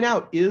should point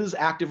out is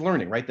active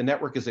learning, right? The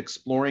network is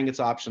exploring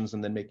its options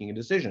and then making a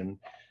decision.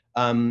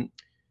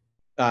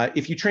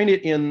 If you train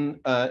it in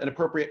an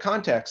appropriate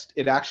context,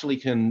 it actually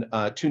can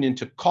tune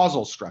into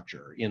causal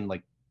structure in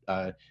like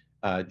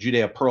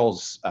Judea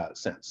Pearl's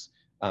sense.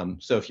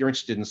 So if you're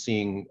interested in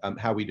seeing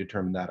how we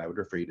determine that, I would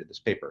refer you to this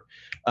paper.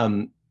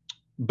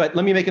 But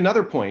let me make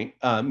another point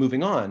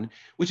moving on,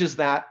 which is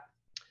that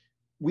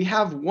we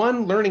have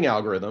one learning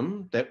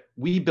algorithm that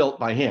we built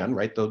by hand,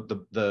 right?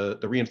 The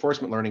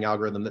reinforcement learning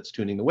algorithm that's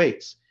tuning the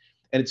weights.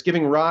 And it's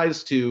giving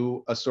rise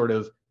to a sort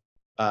of,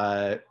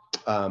 to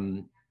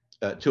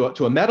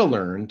a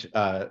meta-learned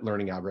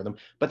learning algorithm.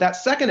 But that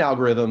second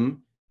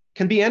algorithm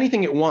can be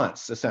anything it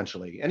wants,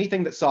 essentially,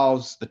 anything that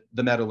solves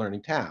the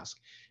meta-learning task.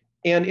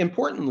 And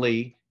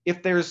importantly,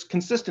 if there's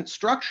consistent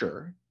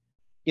structure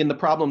in the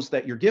problems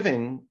that you're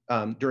giving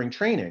during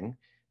training,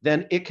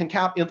 then it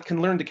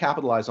can learn to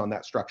capitalize on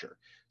that structure.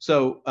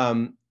 So,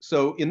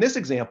 so in this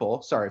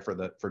example, sorry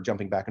for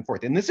jumping back and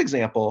forth. In this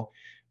example,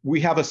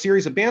 we have a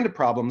series of bandit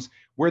problems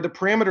where the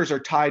parameters are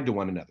tied to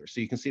one another.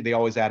 So you can see they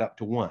always add up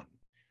to 1.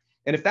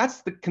 And if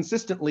that's a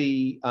consistent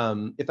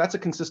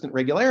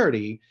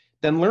regularity,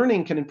 then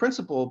learning can in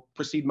principle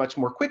proceed much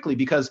more quickly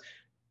because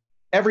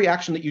every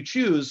action that you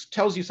choose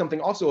tells you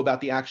something also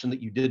about the action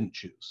that you didn't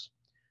choose.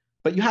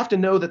 But you have to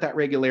know that that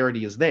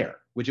regularity is there,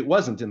 which it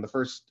wasn't in the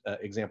first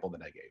example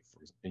that I gave,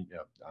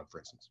 for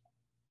instance.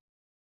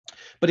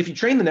 But if you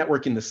train the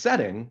network in the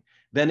setting,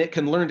 then it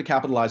can learn to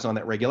capitalize on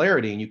that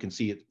regularity, and you can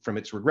see it from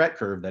its regret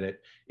curve that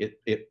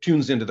it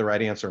tunes into the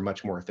right answer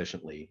much more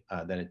efficiently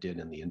than it did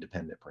in the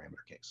independent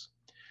parameter case.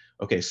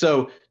 Okay,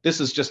 so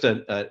this is just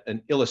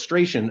an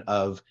illustration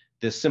of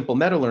this simple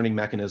meta-learning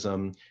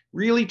mechanism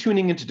really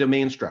tuning into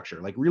domain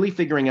structure, like really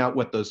figuring out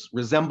what those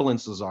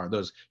resemblances are,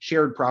 those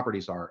shared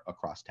properties are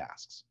across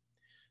tasks.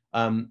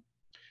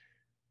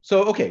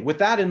 So, okay, with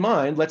that in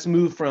mind, let's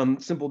move from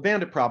simple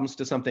bandit problems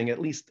to something at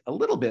least a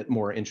little bit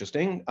more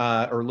interesting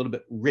or a little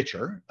bit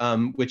richer,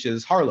 which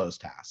is Harlow's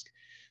task.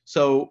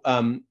 So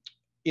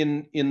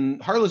in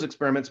Harlow's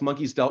experiments,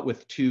 monkeys dealt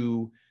with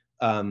 2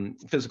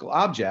 physical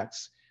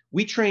objects.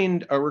 We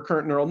trained a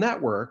recurrent neural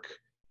network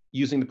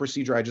using the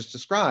procedure I just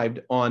described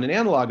on an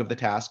analog of the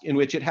task in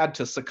which it had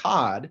to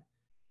saccade,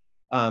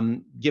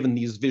 given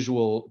these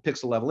visual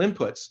pixel level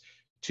inputs,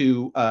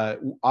 to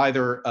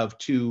either of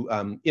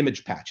 2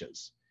 image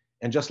patches.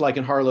 And just like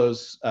in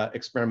Harlow's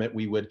experiment,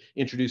 we would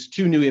introduce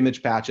 2 new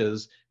image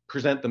patches,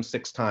 present them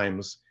 6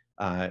 times,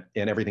 and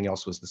everything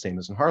else was the same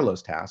as in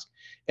Harlow's task.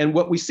 And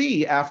what we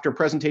see after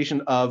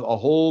presentation of a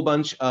whole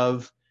bunch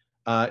of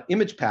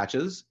image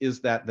patches is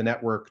that the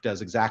network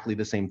does exactly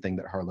the same thing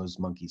that Harlow's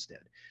monkeys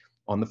did.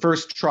 On the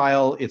first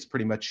trial, it's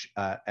pretty much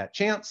at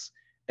chance.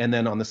 And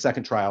then on the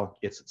second trial,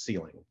 it's at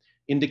ceiling,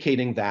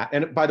 indicating that,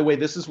 and by the way,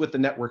 this is with the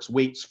network's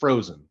weights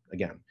frozen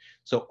again.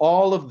 So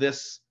all of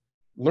this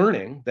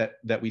learning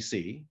that we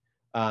see,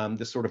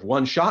 this sort of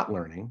one-shot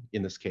learning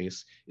in this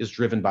case, is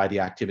driven by the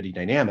activity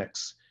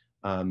dynamics,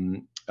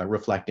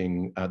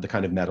 reflecting the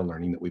kind of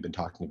meta-learning that we've been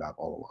talking about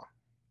all along.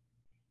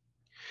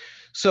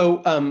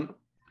 So,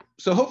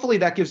 so hopefully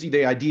that gives you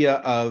the idea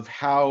of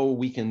how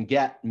we can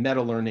get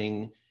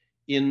meta-learning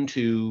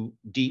into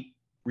deep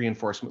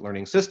reinforcement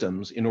learning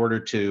systems in order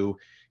to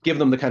give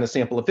them the kind of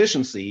sample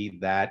efficiency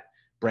that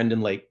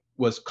Brendan Lake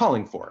was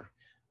calling for.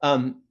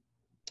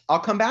 I'll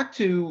come back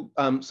to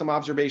some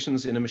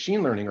observations in a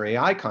machine learning or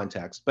AI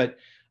context, but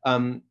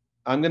I'm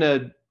going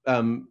to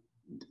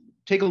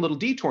take a little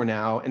detour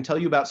now and tell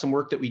you about some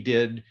work that we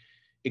did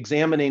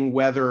examining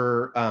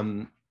whether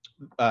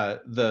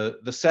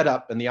the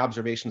setup and the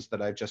observations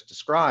that I've just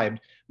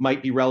described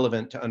might be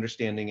relevant to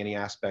understanding any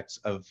aspects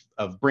of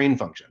brain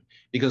function.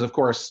 Because of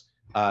course,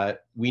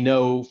 we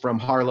know from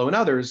Harlow and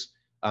others,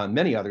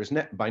 many others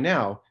by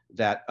now,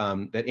 that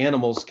that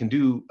animals can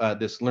do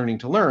this learning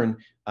to learn.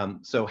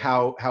 So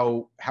how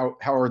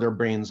are their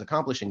brains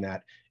accomplishing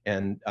that?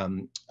 And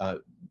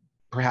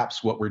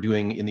perhaps what we're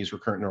doing in these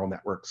recurrent neural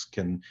networks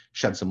can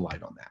shed some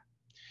light on that.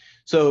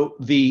 So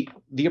the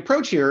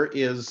approach here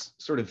is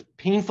sort of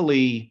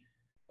painfully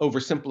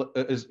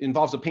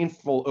involves a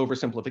painful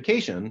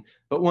oversimplification,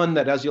 but one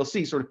that, as you'll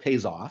see, sort of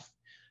pays off.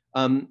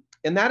 And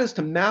that is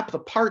to map the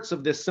parts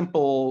of this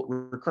simple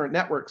recurrent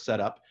network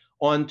setup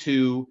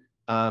onto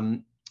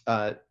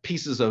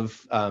pieces of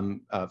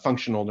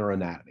functional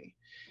neuroanatomy.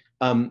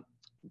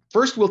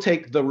 First, we'll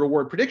take the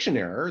reward prediction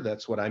error.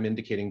 That's what I'm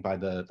indicating by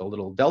the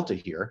little delta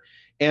here.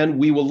 And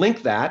we will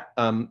link that,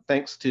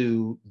 thanks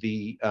to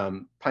the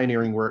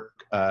pioneering work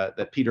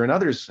that Peter and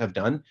others have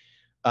done,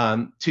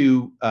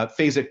 to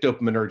phasic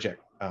dopaminergic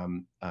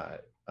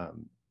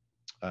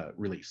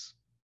release.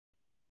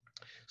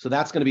 So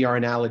that's going to be our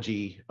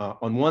analogy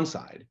on one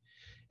side.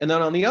 And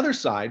then on the other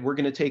side, we're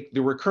going to take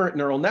the recurrent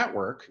neural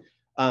network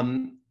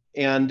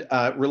and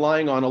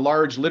relying on a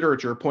large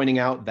literature pointing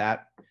out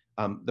that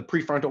the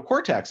prefrontal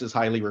cortex is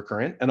highly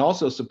recurrent and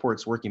also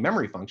supports working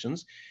memory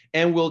functions.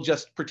 And we'll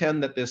just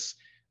pretend that this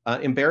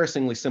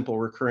embarrassingly simple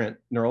recurrent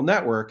neural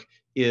network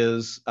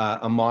is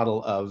a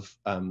model of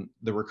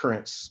the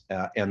recurrence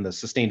and the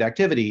sustained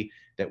activity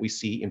that we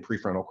see in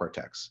prefrontal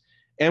cortex.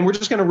 And we're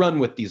just going to run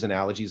with these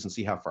analogies and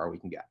see how far we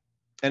can get.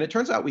 And it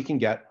turns out we can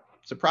get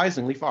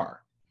surprisingly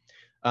far.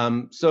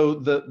 So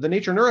the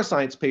Nature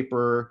Neuroscience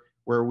paper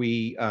where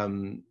we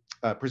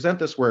present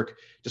this work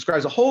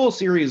describes a whole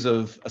series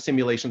of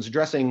simulations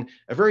addressing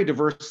a very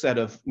diverse set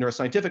of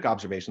neuroscientific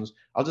observations.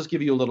 I'll just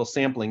give you a little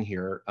sampling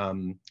here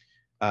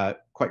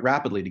quite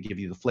rapidly to give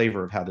you the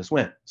flavor of how this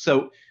went.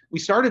 So we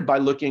started by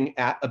looking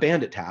at a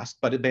bandit task,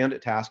 but a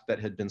bandit task that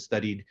had been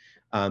studied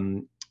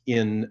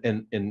in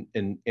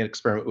an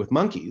experiment with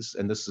monkeys.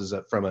 And this is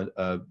from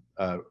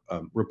a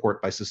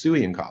report by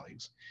Sasui and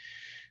colleagues.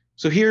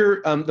 So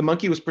here, the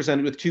monkey was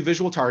presented with two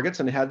visual targets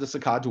and it had to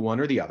saccade to one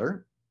or the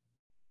other.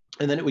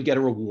 And then it would get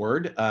a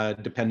reward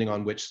depending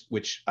on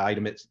which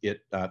item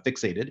it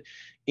fixated.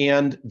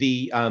 And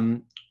the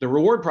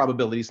reward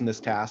probabilities in this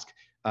task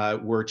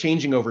were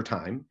changing over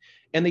time.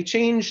 And they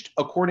changed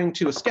according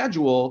to a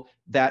schedule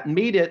that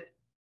made it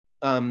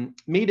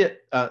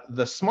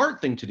the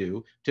smart thing to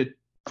do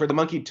for the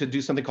monkey to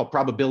do something called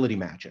probability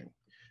matching.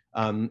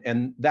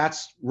 And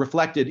that's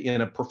reflected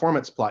in a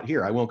performance plot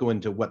here. I won't go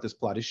into what this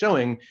plot is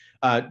showing,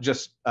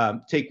 just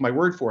take my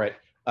word for it.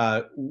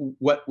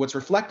 What's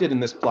reflected in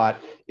this plot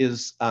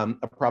is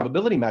a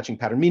probability matching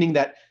pattern, meaning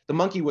that the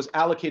monkey was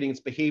allocating its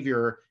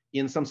behavior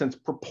in some sense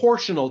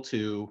proportional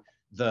to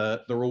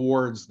the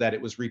rewards that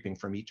it was reaping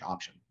from each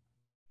option.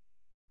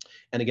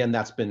 And again,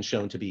 that's been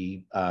shown to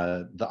be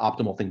the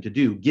optimal thing to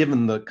do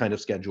given the kind of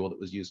schedule that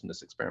was used in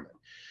this experiment.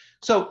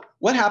 So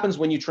what happens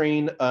when you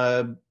train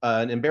an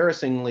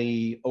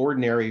embarrassingly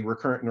ordinary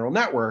recurrent neural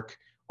network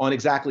on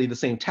exactly the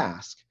same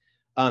task,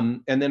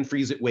 and then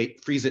freeze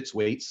its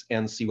weights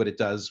and see what it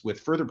does with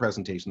further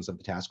presentations of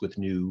the task with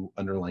new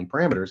underlying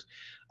parameters?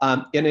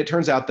 And it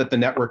turns out that the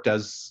network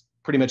does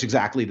pretty much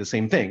exactly the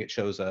same thing. It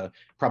shows a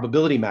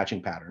probability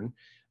matching pattern,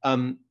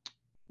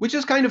 which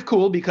is kind of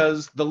cool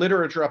because the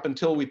literature up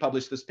until we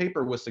published this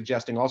paper was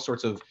suggesting all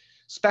sorts of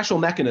special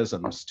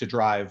mechanisms to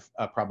drive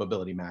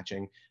probability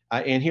matching.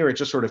 And here it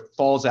just sort of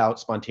falls out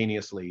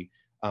spontaneously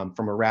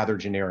from a rather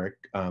generic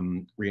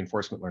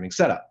reinforcement learning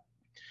setup.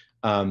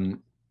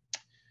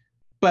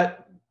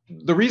 But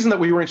the reason that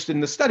we were interested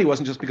in this study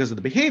wasn't just because of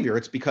the behavior,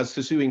 it's because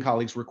Sasui and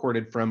colleagues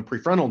recorded from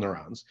prefrontal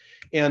neurons.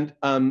 And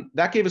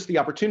that gave us the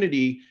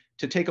opportunity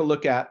to take a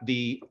look at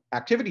the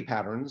activity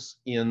patterns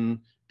in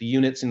the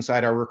units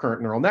inside our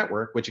recurrent neural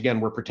network, which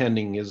again, we're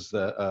pretending is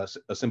a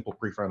simple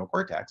prefrontal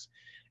cortex,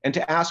 and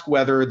to ask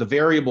whether the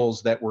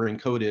variables that were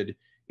encoded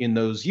in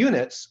those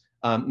units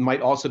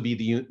might also be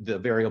the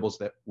variables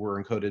that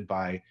were encoded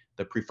by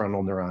the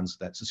prefrontal neurons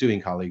that Sasui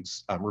and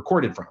colleagues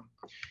recorded from.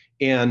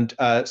 And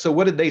so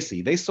what did they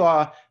see? They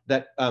saw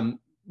that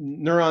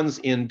neurons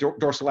in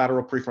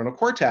dorsolateral prefrontal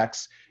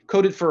cortex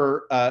coded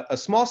for a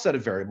small set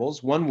of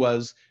variables. One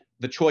was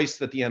the choice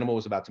that the animal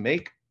was about to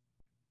make.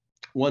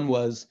 One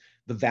was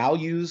the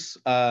values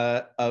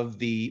of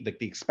the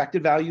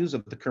expected values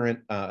of the current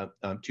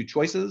two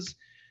choices.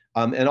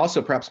 And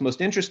also, perhaps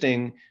most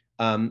interesting,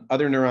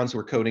 other neurons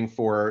were coding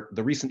for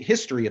the recent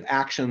history of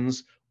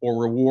actions or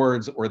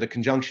rewards or the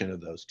conjunction of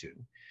those two.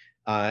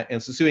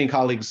 And Sasui and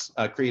colleagues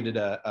created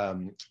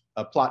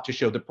a plot to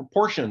show the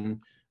proportion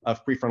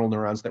of prefrontal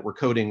neurons that were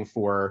coding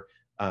for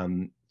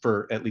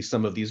at least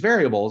some of these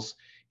variables.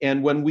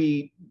 And when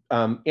we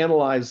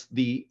analyzed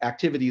the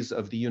activities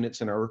of the units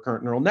in our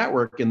recurrent neural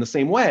network in the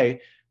same way,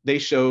 they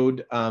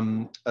showed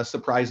a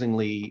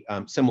surprisingly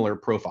similar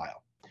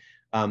profile.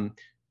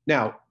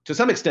 Now, to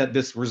some extent,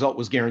 this result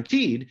was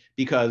guaranteed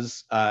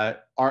because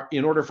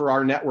in order for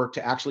our network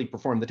to actually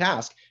perform the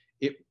task,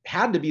 it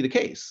had to be the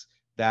case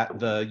that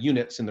the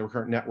units in the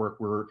recurrent network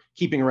were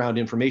keeping around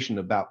information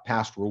about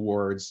past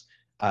rewards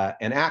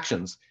and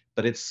actions.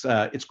 But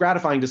it's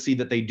gratifying to see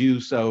that they do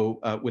so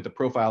with a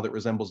profile that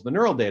resembles the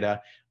neural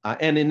data.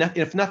 And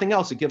if nothing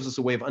else, it gives us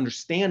a way of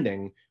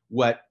understanding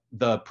what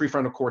the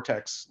prefrontal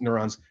cortex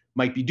neurons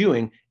might be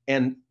doing.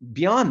 And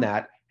beyond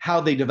that, how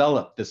they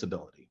developed this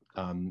ability.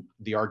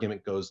 The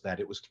argument goes that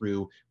it was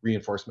through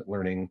reinforcement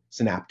learning,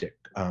 synaptic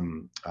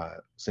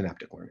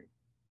learning.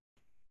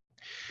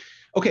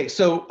 Okay,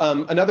 so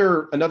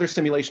another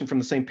simulation from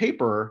the same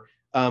paper,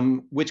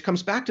 which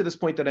comes back to this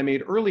point that I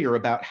made earlier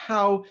about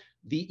how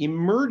the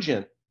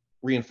emergent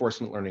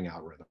reinforcement learning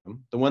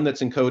algorithm, the one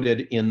that's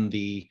encoded in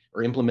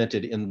or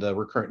implemented in the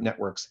recurrent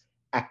network's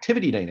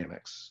activity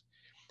dynamics,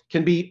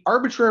 can be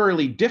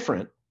arbitrarily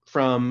different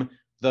from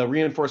the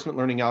reinforcement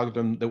learning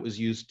algorithm that was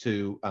used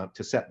to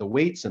set the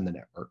weights in the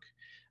network,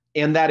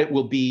 and that it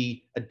will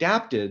be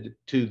adapted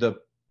to the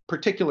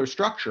particular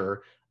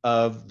structure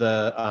of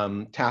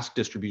the task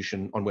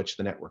distribution on which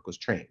the network was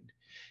trained.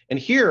 And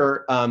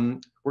here,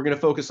 we're going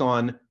to focus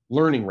on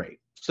learning rate.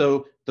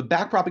 So the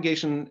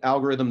backpropagation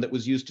algorithm that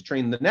was used to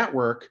train the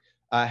network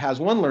has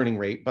one learning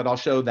rate, but I'll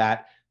show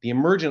that the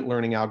emergent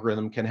learning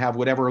algorithm can have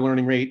whatever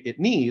learning rate it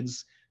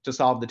needs to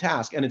solve the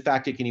task. And in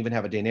fact, it can even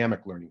have a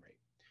dynamic learning rate.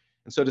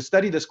 And so to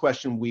study this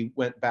question, we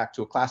went back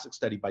to a classic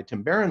study by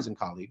Tim Behrens and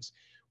colleagues,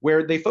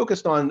 where they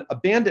focused on a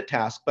bandit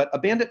task, but a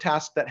bandit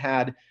task that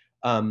had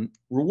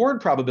reward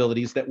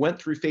probabilities that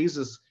went through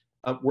phases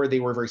where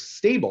they were very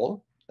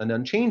stable and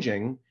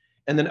unchanging,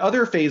 and then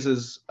other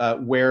phases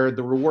where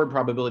the reward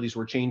probabilities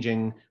were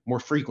changing more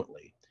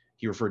frequently.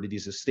 He referred to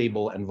these as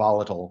stable and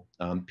volatile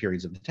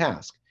periods of the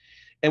task.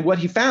 And what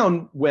he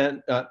found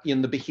when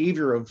in the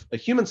behavior of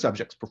human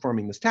subjects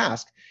performing this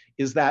task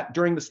is that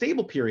during the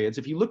stable periods,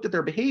 if you looked at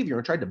their behavior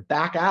and tried to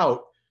back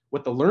out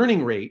what the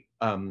learning rate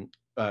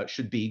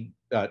should be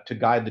to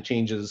guide the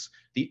changes,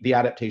 the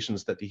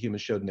adaptations that the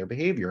humans showed in their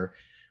behavior,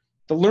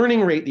 the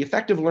learning rate, the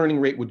effective learning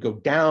rate would go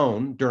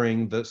down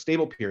during the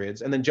stable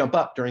periods and then jump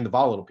up during the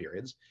volatile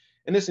periods.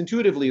 And this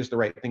intuitively is the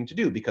right thing to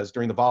do, because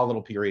during the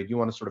volatile period, you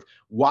want to sort of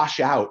wash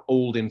out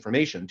old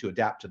information to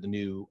adapt to the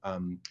new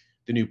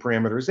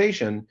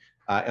parameterization.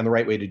 And the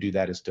right way to do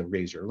that is to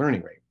raise your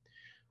learning rate.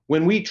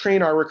 When we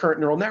train our recurrent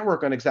neural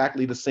network on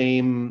exactly the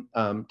same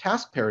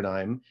task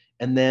paradigm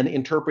and then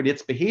interpret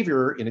its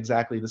behavior in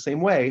exactly the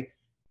same way,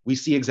 we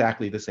see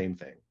exactly the same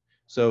thing.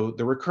 So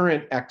the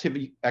recurrent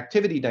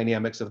activity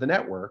dynamics of the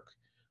network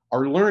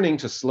are learning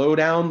to slow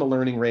down the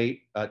learning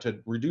rate, to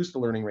reduce the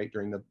learning rate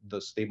during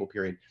the stable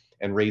period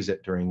and raise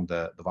it during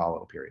the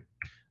volatile period.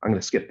 I'm going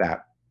to skip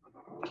that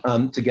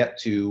to get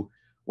to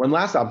one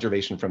last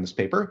observation from this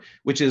paper,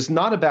 which is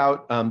not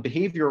about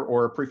behavior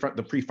or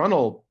the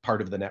prefrontal part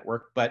of the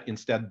network, but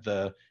instead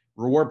the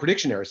reward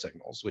prediction error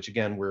signals, which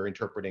again, we're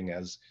interpreting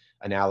as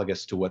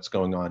analogous to what's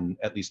going on,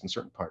 at least in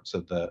certain parts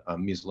of the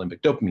mesolimbic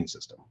dopamine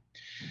system.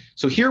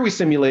 So here we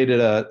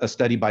simulated a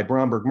study by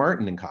Bromberg,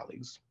 Martin, and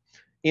colleagues.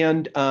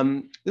 And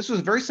this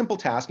was a very simple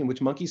task in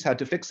which monkeys had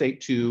to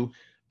fixate to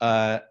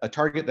a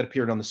target that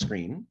appeared on the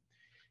screen.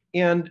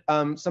 And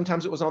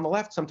sometimes it was on the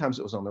left, sometimes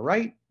it was on the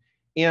right.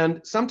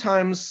 And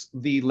sometimes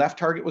the left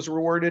target was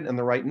rewarded and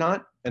the right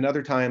not, and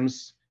other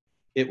times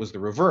it was the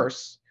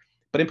reverse.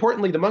 But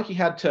importantly, the monkey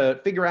had to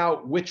figure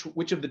out which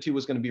of the two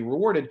was going to be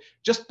rewarded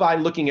just by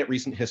looking at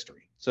recent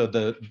history. So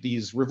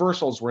these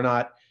reversals were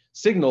not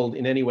signaled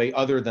in any way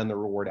other than the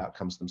reward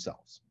outcomes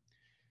themselves.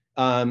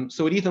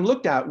 So what Ethan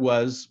looked at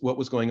was what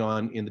was going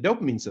on in the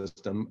dopamine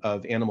system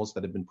of animals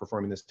that had been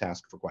performing this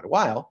task for quite a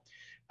while.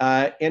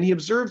 And he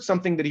observed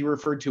something that he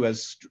referred to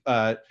as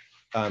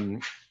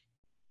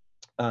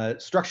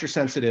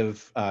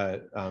structure-sensitive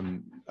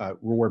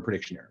reward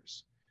prediction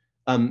errors.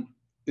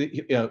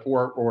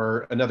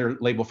 Or another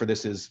label for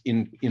this is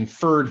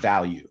inferred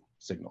value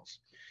signals.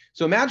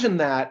 So imagine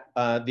that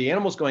the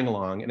animal's going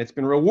along and it's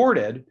been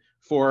rewarded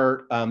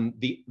for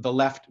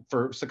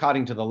for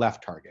saccading to the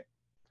left target.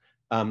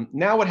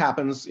 Now what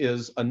happens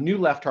is a new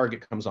left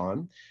target comes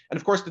on, and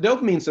of course the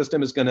dopamine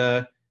system is going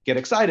to get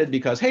excited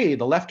because, hey,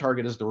 the left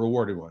target is the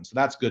rewarded one, so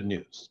that's good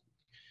news.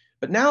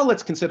 But now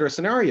let's consider a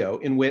scenario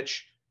in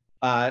which,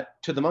 to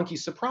the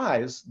monkey's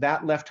surprise,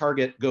 that left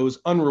target goes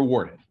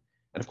unrewarded.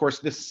 And of course,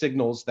 this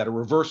signals that a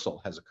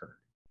reversal has occurred.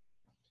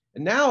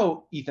 And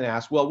now Ethan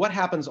asks, well, what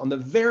happens on the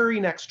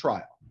very next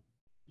trial?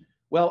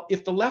 Well,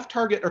 if the left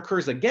target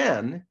occurs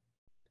again,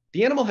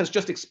 the animal has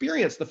just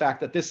experienced the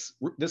fact that this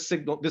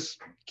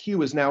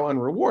cue is now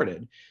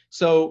unrewarded.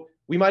 So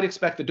we might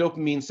expect the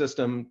dopamine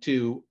system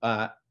to,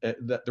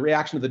 the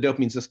reaction of the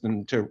dopamine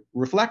system to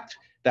reflect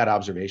that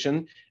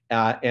observation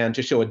and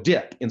to show a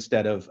dip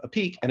instead of a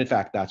peak. And in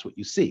fact, that's what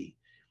you see.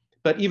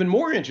 But even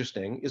more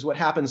interesting is what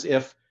happens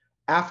if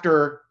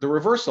after the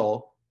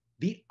reversal,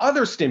 the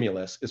other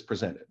stimulus is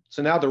presented.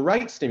 So now the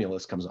right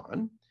stimulus comes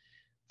on.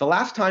 The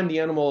last time the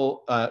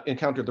animal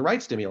encountered the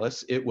right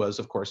stimulus, it was,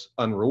 of course,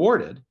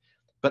 unrewarded.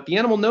 But the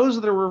animal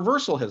knows that a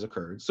reversal has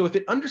occurred. So if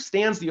it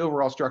understands the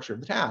overall structure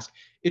of the task,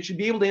 it should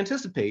be able to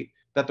anticipate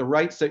that the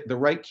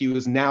right cue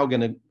is now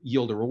going to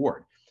yield a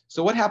reward.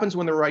 So what happens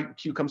when the right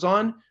cue comes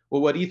on?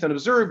 Well, what Ethan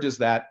observed is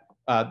that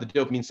the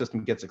dopamine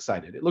system gets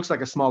excited. It looks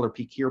like a smaller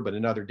peak here, but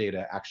in other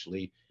data,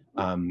 actually,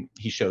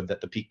 he showed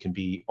that the peak can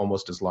be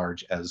almost as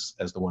large as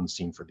the one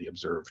seen for the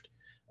observed,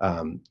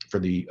 for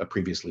the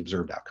previously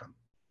observed outcome.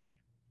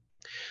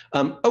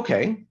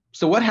 Okay,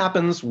 so what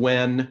happens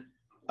when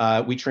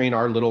we train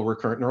our little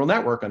recurrent neural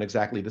network on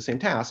exactly the same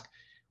task,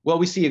 well,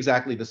 we see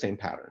exactly the same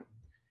pattern.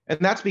 And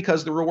that's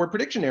because the reward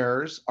prediction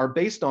errors are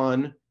based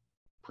on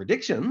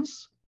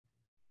predictions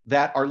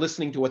that are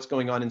listening to what's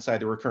going on inside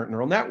the recurrent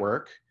neural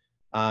network.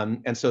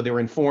 And so they were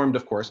informed,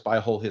 of course, by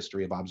a whole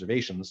history of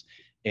observations.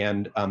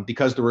 And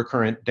because the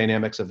recurrent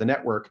dynamics of the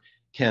network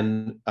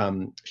can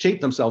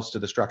shape themselves to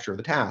the structure of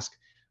the task,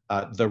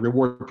 the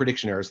reward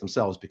prediction errors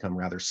themselves become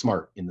rather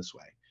smart in this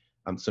way.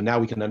 So now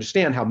we can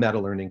understand how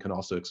meta-learning can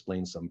also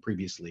explain some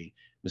previously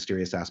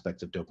mysterious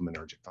aspects of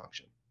dopaminergic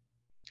function.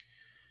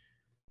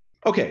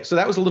 Okay, so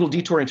that was a little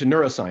detour into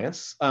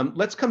neuroscience.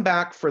 Let's come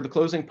back for the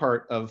closing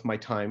part of my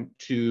time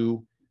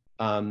to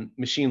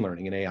machine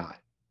learning and AI.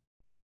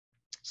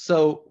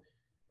 So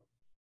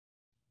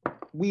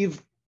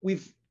we've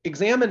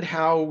examined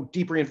how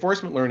deep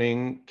reinforcement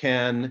learning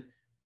can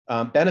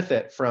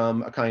benefit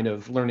from a kind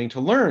of learning to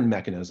learn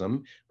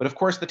mechanism. But of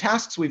course, the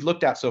tasks we've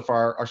looked at so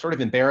far are sort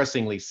of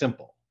embarrassingly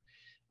simple.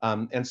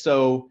 And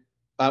so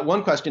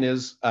one question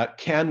is,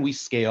 can we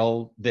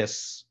scale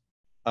this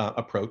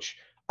approach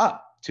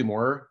up to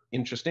more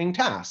interesting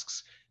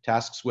tasks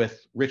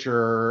with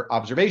richer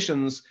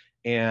observations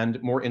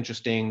and more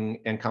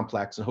interesting and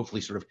complex and hopefully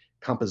sort of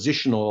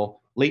compositional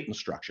latent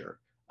structure.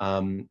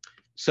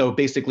 So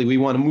basically, we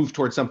want to move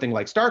towards something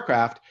like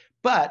StarCraft,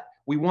 but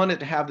we want it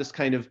to have this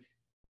kind of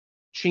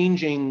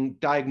changing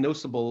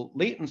diagnosable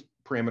latent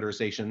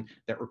parameterization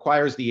that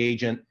requires the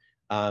agent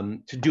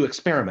to do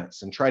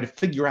experiments and try to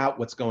figure out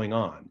what's going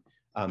on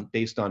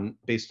based on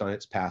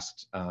its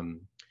past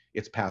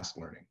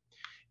learning.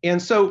 And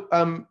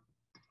so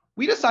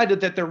we decided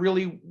that there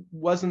really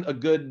wasn't a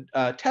good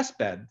test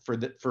bed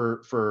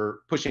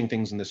for pushing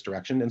things in this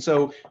direction. And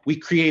so we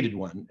created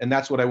one. And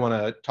that's what I want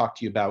to talk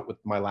to you about with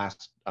my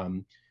last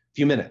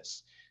few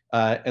minutes.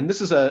 And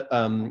this is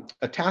a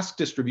task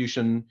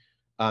distribution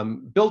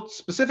built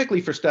specifically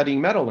for studying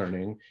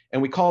meta-learning,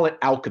 and we call it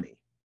Alchemy.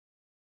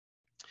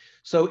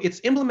 So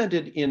it's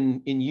implemented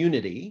in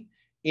Unity.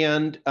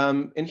 And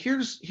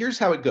here's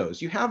how it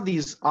goes. You have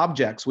these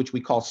objects, which we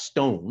call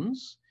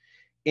stones.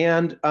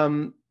 And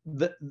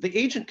the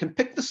agent can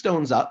pick the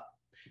stones up,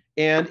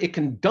 and it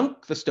can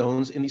dunk the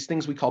stones in these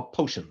things we call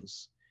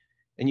potions.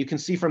 And you can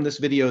see from this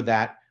video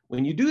that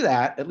when you do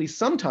that, at least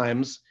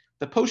sometimes,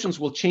 the potions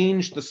will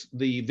change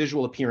the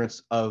visual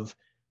appearance of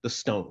the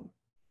stone.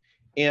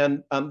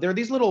 And there are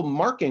these little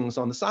markings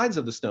on the sides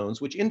of the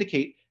stones which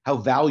indicate how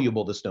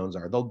valuable the stones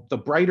are. The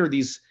brighter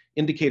these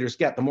indicators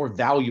get, the more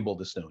valuable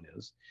the stone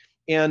is.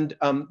 And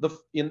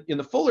in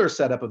the fuller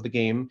setup of the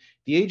game,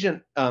 the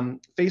agent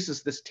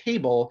faces this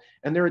table,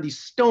 and there are these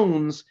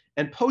stones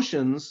and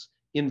potions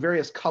in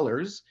various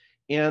colors.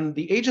 And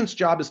the agent's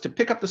job is to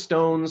pick up the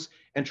stones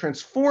and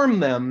transform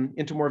them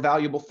into more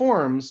valuable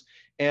forms.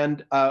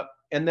 And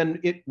then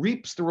it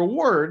reaps the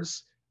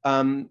rewards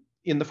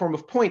in the form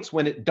of points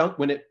when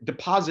it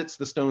deposits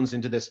the stones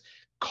into this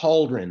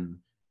cauldron,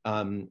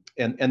 and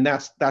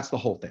that's the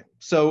whole thing.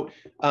 So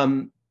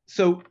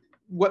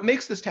what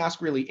makes this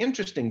task really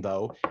interesting,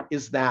 though,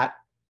 is that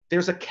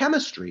there's a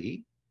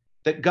chemistry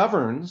that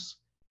governs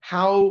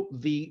how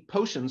the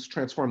potions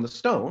transform the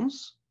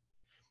stones,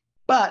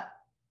 but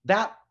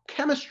that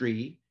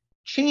chemistry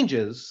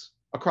changes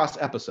across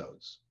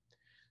episodes.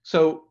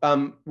 So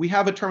we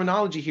have a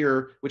terminology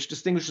here which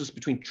distinguishes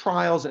between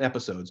trials and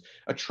episodes.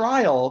 A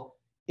trial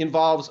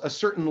involves a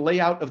certain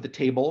layout of the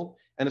table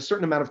and a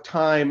certain amount of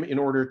time in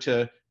order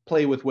to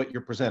play with what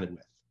you're presented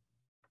with.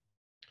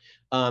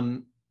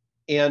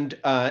 And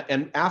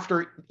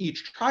after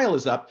each trial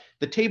is up,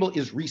 the table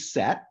is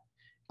reset,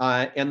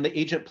 and the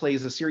agent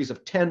plays a series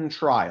of 10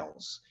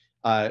 trials,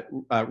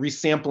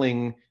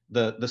 resampling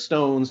the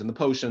stones and the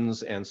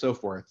potions and so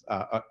forth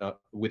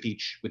with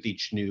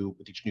each new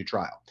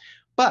trial.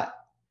 But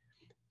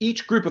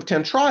each group of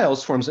 10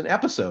 trials forms an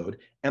episode,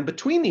 and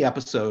between the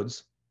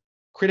episodes,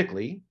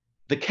 critically,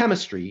 the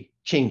chemistry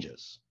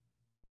changes.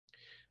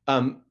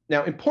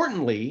 Now,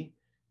 importantly,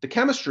 the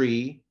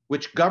chemistry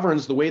which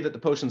governs the way that the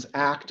potions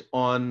act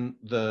on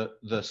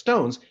the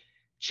stones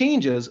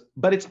changes,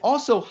 but it's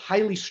also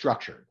highly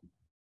structured.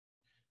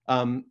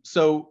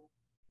 So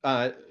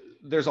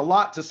there's a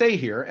lot to say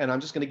here, and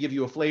I'm just going to give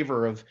you a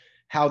flavor of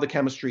how the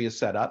chemistry is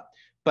set up.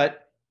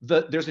 But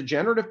there's a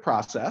generative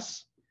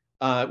process,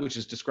 which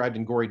is described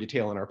in gory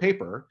detail in our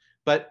paper.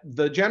 But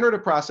the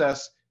generative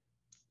process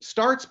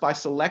starts by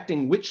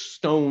selecting which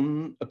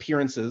stone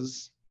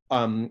appearances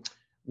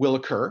will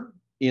occur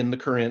in the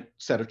current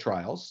set of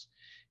trials.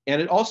 And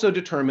it also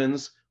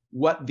determines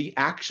what the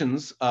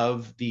actions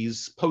of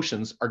these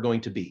potions are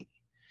going to be.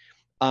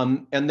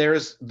 And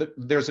there's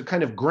a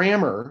kind of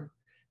grammar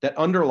that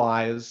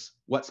underlies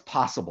what's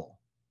possible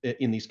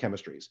in these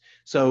chemistries.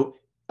 So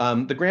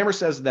the grammar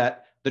says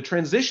that the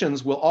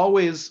transitions will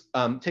always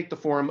take the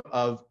form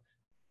of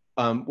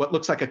what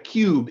looks like a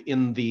cube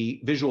in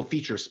the visual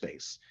feature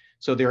space.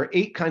 So there are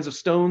 8 kinds of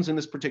stones in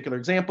this particular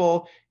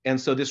example. And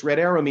so this red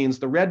arrow means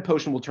the red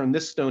potion will turn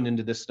this stone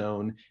into this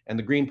stone, and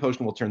the green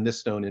potion will turn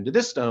this stone into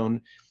this stone.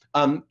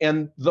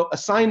 And the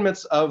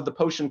assignments of the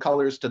potion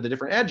colors to the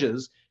different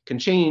edges can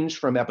change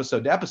from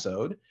episode to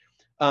episode.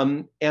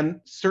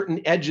 And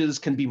certain edges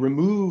can be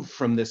removed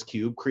from this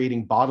cube,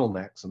 creating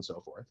bottlenecks and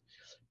so forth.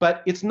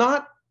 But it's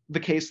not the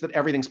case that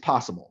everything's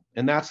possible,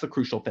 and that's the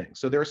crucial thing.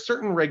 So there are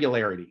certain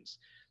regularities.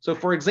 So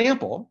for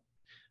example,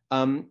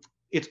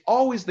 it's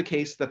always the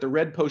case that the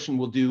red potion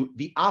will do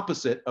the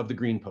opposite of the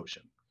green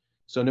potion.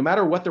 So no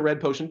matter what the red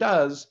potion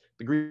does,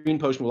 the green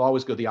potion will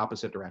always go the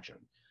opposite direction.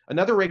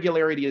 Another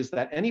regularity is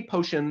that any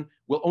potion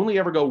will only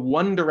ever go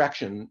one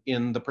direction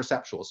in the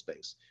perceptual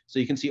space. So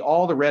you can see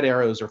all the red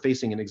arrows are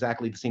facing in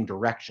exactly the same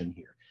direction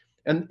here.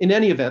 And in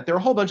any event, there are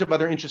a whole bunch of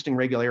other interesting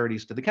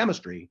regularities to the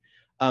chemistry,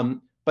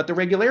 but the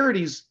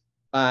regularities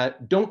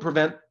don't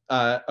prevent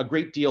a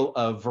great deal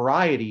of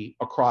variety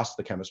across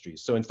the chemistries.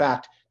 So in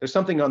fact, there's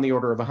something on the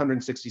order of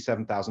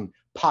 167,000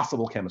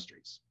 possible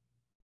chemistries.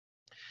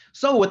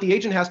 So what the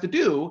agent has to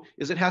do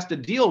is it has to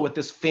deal with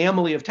this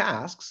family of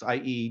tasks,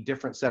 i.e.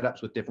 different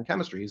setups with different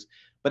chemistries,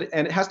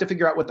 and it has to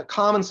figure out what the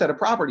common set of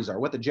properties are,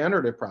 what the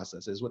generative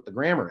process is, what the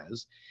grammar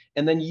is,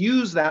 and then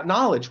use that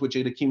knowledge, which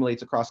it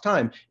accumulates across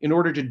time, in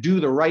order to do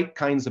the right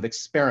kinds of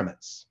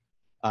experiments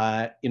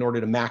in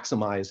order to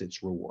maximize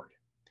its reward.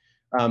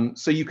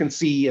 So you can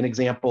see an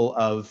example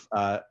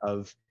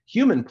of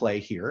human play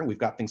here. We've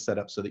got things set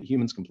up so that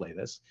humans can play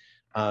this.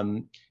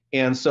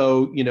 And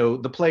so,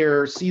 the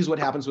player sees what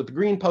happens with the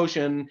green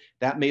potion.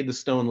 That made the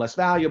stone less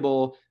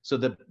valuable. So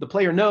the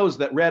player knows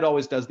that red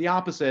always does the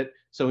opposite.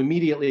 So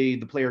immediately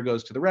the player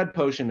goes to the red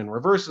potion and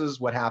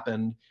reverses what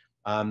happened.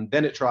 Then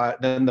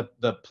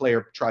the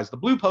player tries the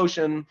blue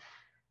potion.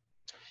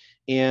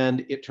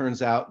 And it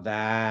turns out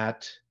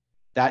that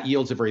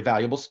yields a very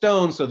valuable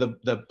stone. So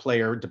the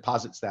player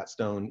deposits that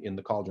stone in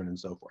the cauldron and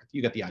so forth.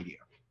 You get the idea.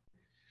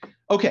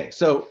 Okay,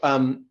 so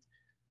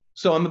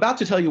I'm about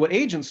to tell you what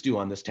agents do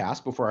on this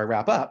task before I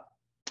wrap up.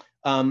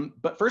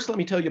 But first, let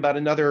me tell you about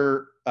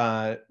another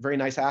very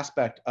nice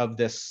aspect of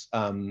this,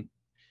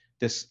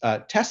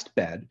 test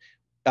bed.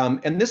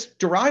 And this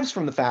derives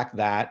from the fact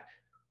that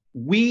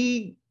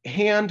we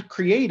hand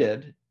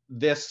designed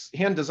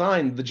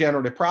the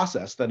generative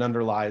process that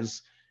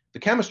underlies the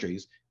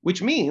chemistries,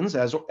 which means,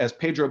 as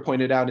Pedro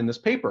pointed out in this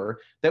paper,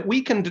 that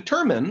we can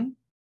determine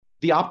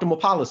the optimal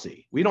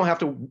policy. We don't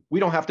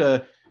have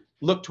to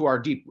look to our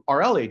deep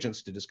RL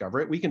agents to discover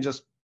it. We can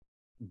just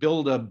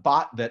build a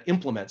bot that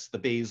implements the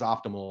Bayes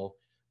optimal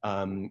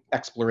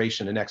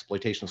exploration and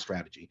exploitation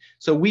strategy.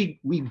 So we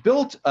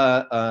built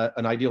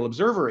an ideal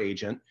observer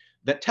agent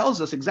that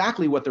tells us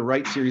exactly what the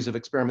right series of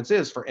experiments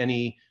is for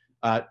any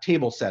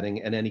table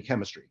setting and any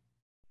chemistry.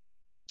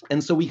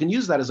 And so we can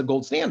use that as a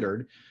gold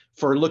standard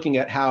for looking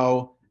at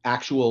how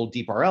actual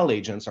deep RL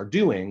agents are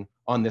doing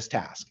on this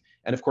task.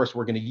 And of course,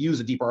 we're going to use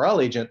a deep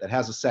RL agent that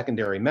has a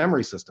secondary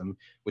memory system,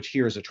 which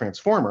here is a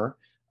transformer,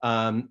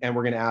 and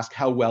we're going to ask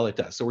how well it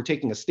does. So we're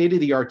taking a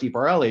state-of-the-art deep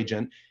RL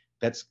agent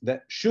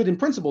that should, in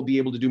principle, be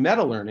able to do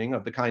meta learning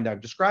of the kind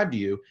I've described to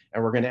you,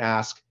 and we're going to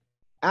ask,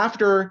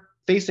 after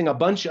facing a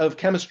bunch of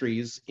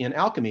chemistries in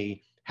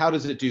alchemy, how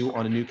does it do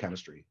on a new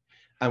chemistry?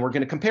 And we're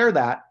going to compare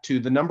that to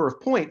the number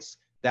of points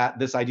that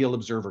this ideal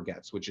observer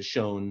gets, which is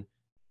shown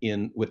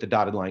with the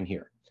dotted line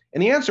here.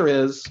 And the answer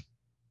is,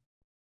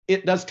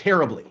 it does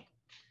terribly.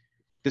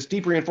 This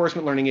deep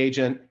reinforcement learning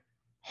agent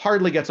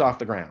hardly gets off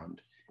the ground.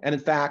 And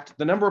in fact,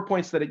 the number of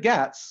points that it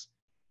gets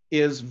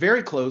is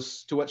very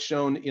close to what's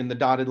shown in the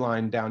dotted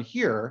line down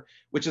here,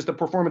 which is the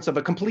performance of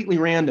a completely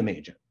random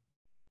agent.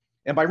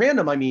 And by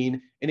random, I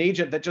mean an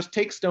agent that just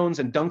takes stones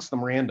and dunks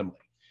them randomly.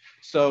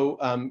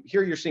 So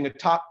here you're seeing a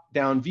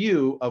top-down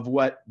view of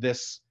what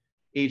this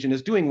agent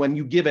is doing when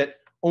you give it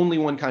only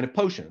one kind of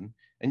potion.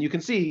 And you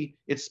can see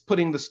it's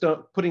putting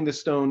the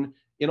stone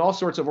in all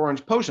sorts of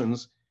orange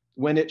potions,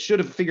 when it should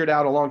have figured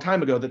out a long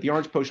time ago that the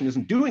orange potion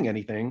isn't doing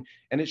anything,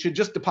 and it should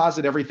just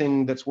deposit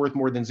everything that's worth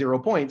more than 0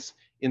 points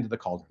into the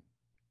cauldron.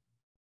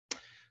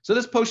 So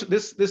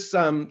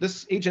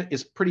this agent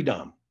is pretty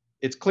dumb.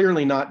 It's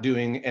clearly not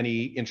doing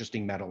any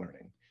interesting meta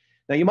learning.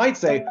 Now you might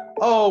say,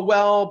 oh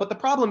well, but the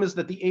problem is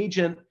that the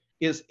agent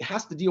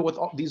has to deal with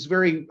all these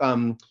very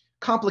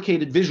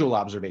complicated visual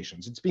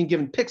observations. It's being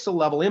given pixel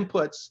level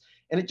inputs,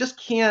 and it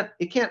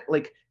can't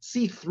like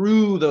see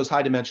through those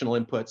high dimensional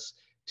inputs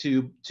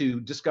to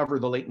discover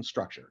the latent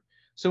structure.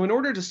 So in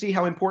order to see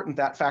how important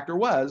that factor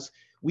was,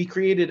 we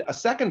created a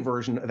second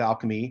version of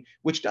alchemy,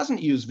 which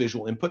doesn't use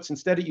visual inputs.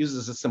 Instead, it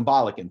uses a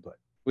symbolic input,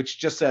 which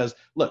just says,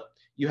 look,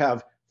 you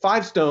have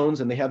 5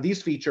 stones and they have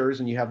these features,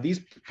 and you have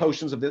these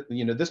potions of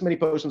this many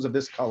potions of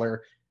this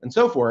color and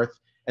so forth.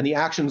 And the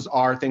actions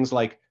are things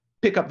like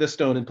pick up this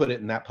stone and put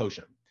it in that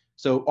potion.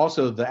 So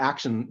also the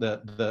action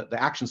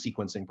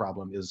sequencing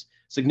problem is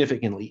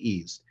significantly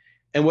eased.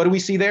 And what do we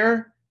see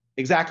there?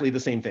 Exactly the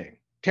same thing.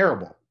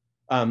 Terrible.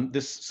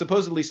 This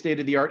supposedly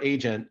state-of-the-art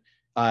agent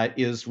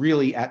is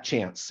really at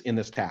chance in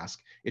this task.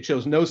 It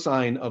shows no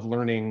sign of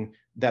learning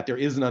that there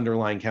is an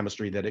underlying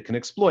chemistry that it can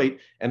exploit,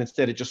 and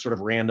instead it just sort of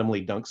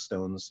randomly dunks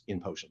stones in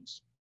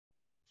potions.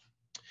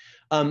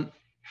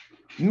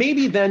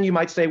 maybe then you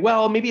might say,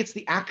 well, maybe it's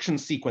the action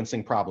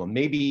sequencing problem.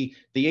 Maybe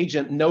the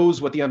agent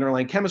knows what the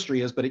underlying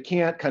chemistry is, but it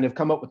can't kind of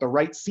come up with the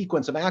right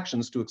sequence of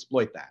actions to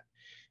exploit that.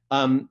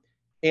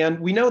 And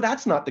we know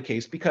that's not the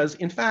case because,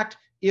 in fact,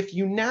 if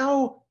you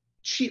now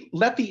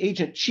let the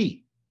agent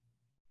cheat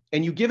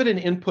and you give it an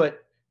input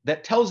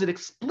that tells it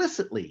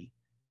explicitly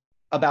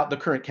about the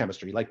current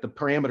chemistry, like the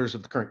parameters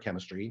of the current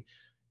chemistry,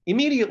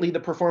 immediately the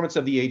performance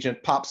of the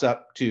agent pops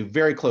up to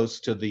very close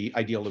to the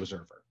ideal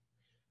observer,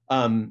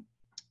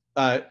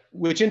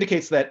 which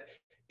indicates that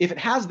if it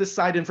has this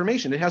side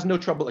information, it has no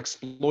trouble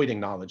exploiting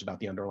knowledge about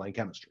the underlying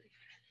chemistry.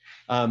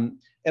 And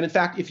in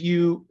fact,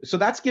 so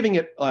that's giving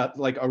it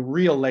like a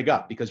real leg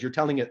up because you're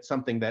telling it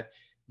something that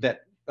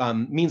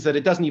means that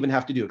it doesn't even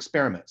have to do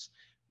experiments.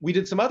 We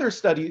did some other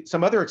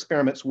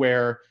experiments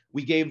where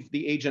we gave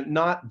the agent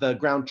not the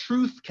ground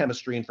truth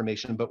chemistry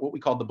information, but what we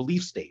call the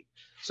belief state.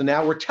 So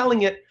now we're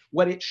telling it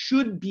what it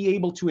should be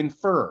able to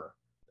infer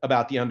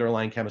about the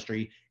underlying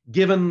chemistry,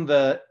 given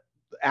the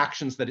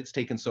actions that it's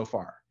taken so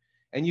far.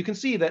 And you can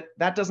see that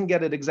that doesn't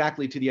get it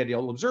exactly to the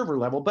ideal observer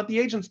level, but the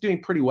agent's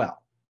doing pretty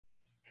well.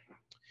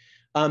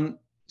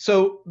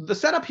 So the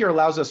setup here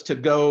allows us to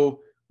go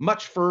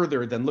much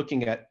further than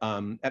looking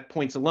at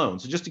points alone.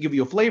 So just to give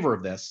you a flavor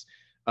of this,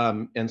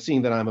 and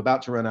seeing that I'm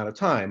about to run out of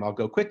time, I'll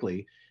go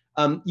quickly.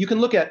 You can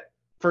look at,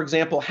 for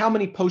example, how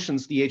many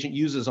potions the agent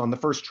uses on the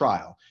first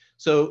trial.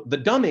 So the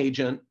dumb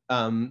agent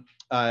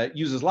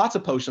uses lots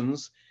of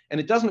potions, and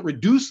it doesn't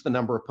reduce the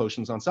number of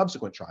potions on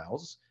subsequent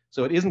trials,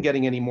 so it isn't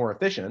getting any more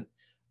efficient.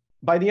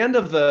 By the end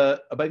of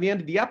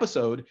the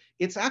episode,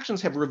 its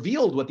actions have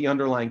revealed what the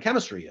underlying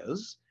chemistry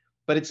is,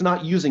 but it's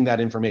not using that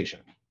information.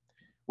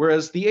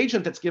 Whereas the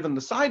agent that's given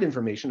the side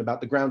information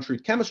about the ground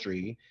truth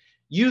chemistry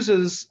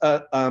uses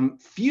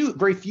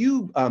very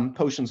few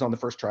potions on the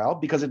first trial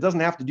because it doesn't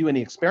have to do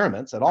any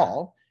experiments at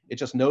all. It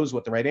just knows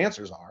what the right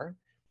answers are.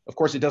 Of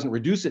course, it doesn't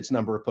reduce its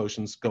number of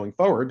potions going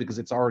forward because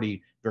it's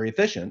already very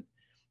efficient.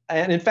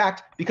 And in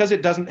fact, because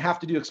it doesn't have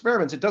to do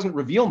experiments, it doesn't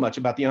reveal much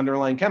about the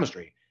underlying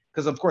chemistry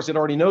because, of course, it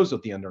already knows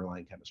what the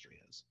underlying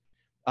chemistry is.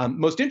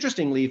 Most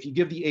interestingly, if you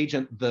give the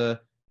agent the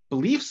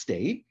belief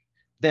state,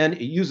 then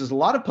it uses a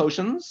lot of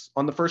potions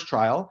on the first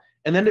trial,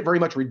 and then it very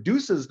much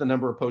reduces the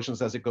number of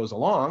potions as it goes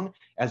along,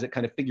 as it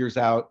kind of figures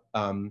out,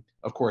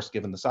 of course,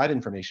 given the side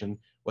information,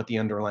 what the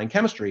underlying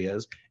chemistry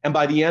is. And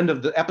by the end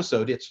of the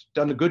episode, it's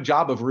done a good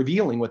job of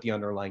revealing what the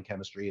underlying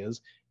chemistry is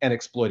and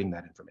exploiting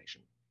that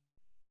information.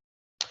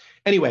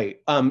 Anyway,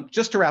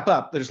 just to wrap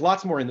up, there's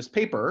lots more in this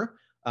paper.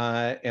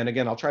 And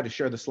again, I'll try to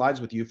share the slides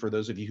with you for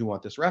those of you who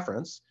want this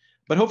reference.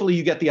 But hopefully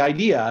you get the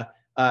idea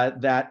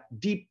that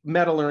deep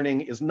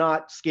meta-learning is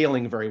not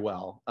scaling very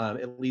well,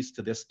 at least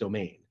to this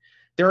domain.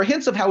 There are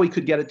hints of how we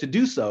could get it to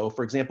do so,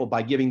 for example,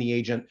 by giving the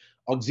agent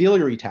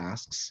auxiliary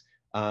tasks,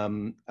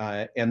 and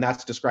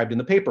that's described in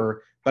the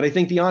paper. But I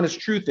think the honest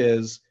truth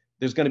is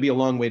there's going to be a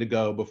long way to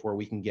go before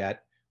we can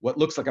get what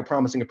looks like a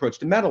promising approach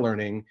to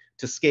meta-learning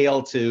to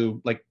scale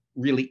to like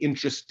really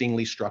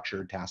interestingly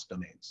structured task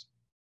domains.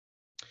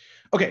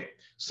 Okay,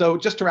 so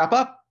just to wrap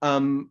up,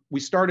 we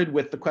started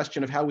with the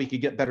question of how we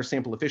could get better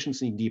sample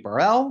efficiency in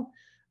DeepRL,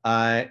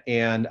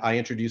 and I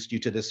introduced you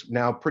to this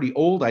now pretty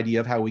old idea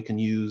of how we can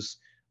use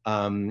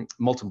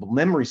multiple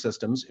memory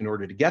systems in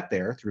order to get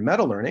there through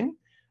meta-learning.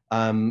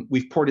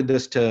 We've ported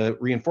this to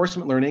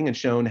reinforcement learning and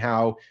shown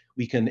how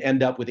we can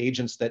end up with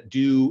agents that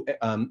do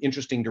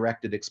interesting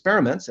directed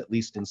experiments, at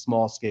least in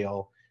small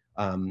scale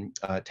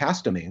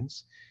task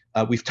domains.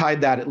 We've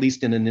tied that, at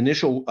least in an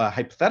initial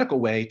hypothetical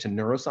way, to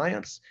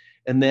neuroscience.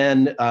 And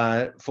then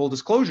full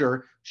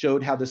disclosure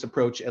showed how this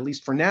approach, at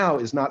least for now,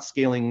 is not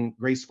scaling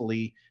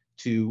gracefully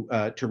to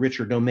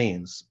richer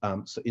domains,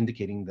 so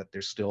indicating that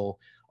there's still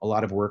a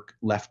lot of work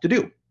left to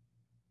do.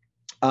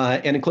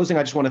 And in closing,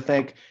 I just want to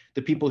thank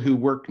the people who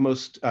worked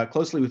most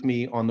closely with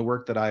me on the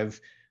work that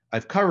I've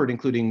covered,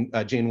 including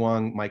Jane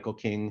Wong, Michael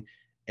King,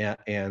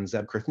 and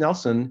Zeb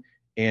Kurth-Nelson.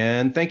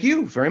 And thank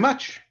you very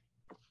much.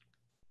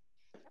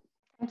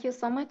 Thank you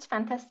so much.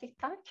 Fantastic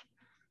talk.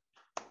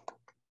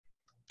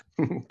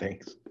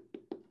 Thanks.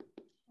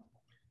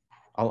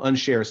 I'll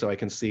unshare so I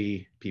can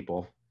see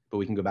people, but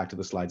we can go back to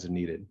the slides if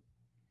needed.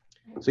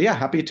 So yeah,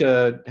 happy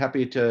to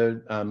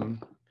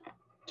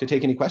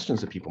take any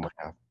questions that people might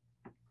have.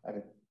 I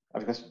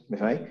have a question,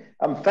 if I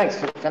may. Thanks,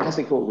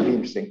 fantastic talk, really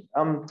interesting.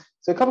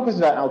 So a couple of questions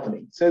about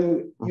alchemy.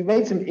 So you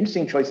made some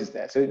interesting choices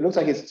there. So it looks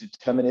like it's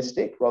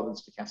deterministic rather than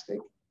stochastic,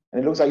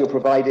 and it looks like you're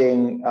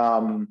providing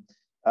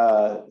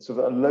sort of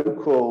a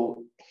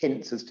local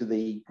hints as to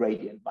the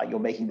gradient, like you're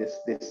making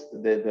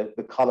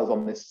the colors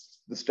on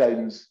the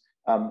stones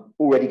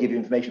already give you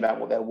information about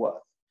what they're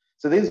worth.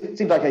 So this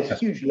seems like a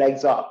huge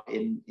legs up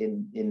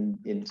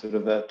in sort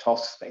of a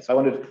TOS space. I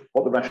wondered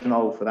what the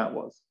rationale for that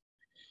was.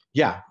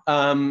 Yeah.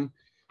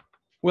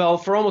 Well,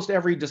 for almost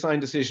every design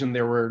decision,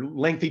 there were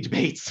lengthy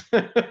debates.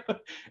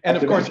 And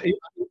of course,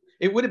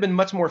 it would have been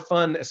much more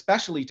fun,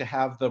 especially to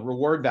have the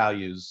reward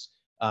values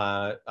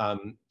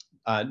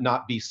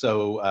not be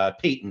so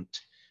patent.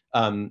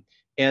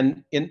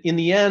 And in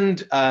the end,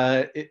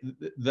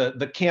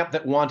 the camp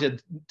that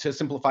wanted to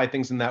simplify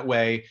things in that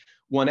way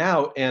won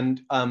out.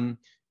 And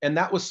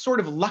that was sort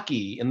of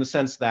lucky in the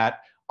sense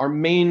that our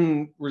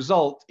main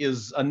result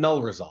is a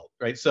null result,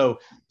 right? So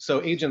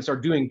agents are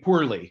doing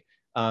poorly.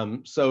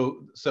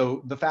 So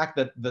the fact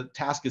that the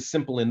task is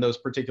simple in those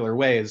particular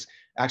ways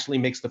actually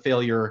makes the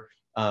failure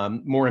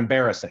more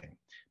embarrassing.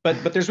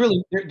 But there's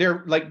really,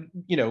 they're like,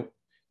 you know,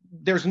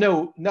 there's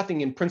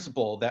nothing in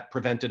principle that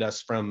prevented us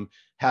from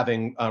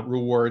having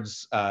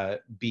rewards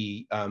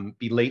be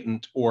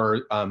latent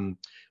or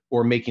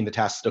making the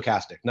task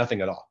stochastic.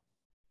 Nothing at all.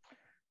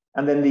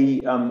 And then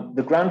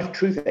the ground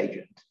truth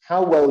agent,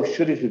 how well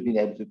should it have been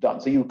able to have done?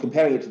 So you were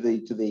comparing it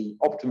to the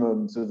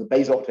optimum, sort of the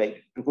base opt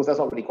agent. Of course, that's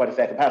not really quite a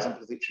fair comparison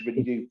because it should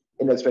really do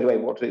know straight away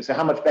what to do. So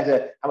how much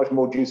better, how much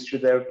more juice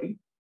should there have been?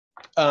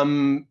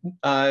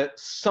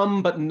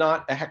 Some, but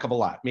not a heck of a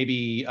lot.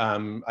 Maybe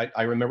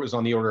I remember it was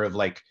on the order of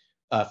like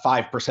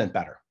 5%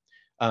 better.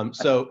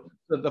 So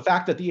the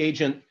fact that the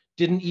agent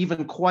didn't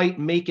even quite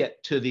make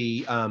it to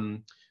the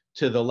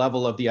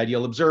level of the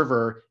ideal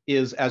observer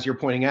is, as you're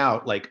pointing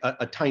out, like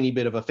a tiny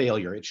bit of a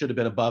failure. It should have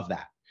been above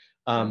that.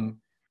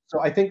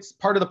 So I think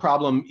part of the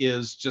problem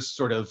is just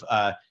sort of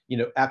you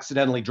know,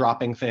 accidentally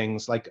dropping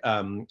things like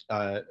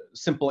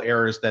simple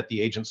errors that the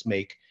agents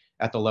make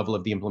at the level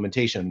of the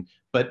implementation.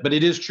 But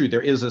it is true,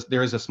 there is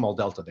a small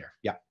delta there.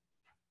 Yeah.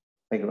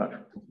 Thank you very much.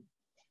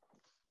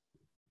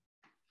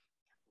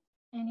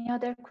 Any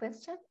other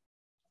question?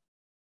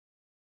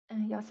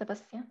 Yeah,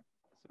 Sebastian.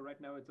 So right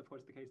now it's of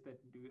course the case that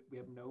we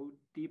have no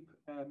deep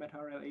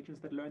meta-RL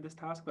agents that learn this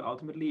task, but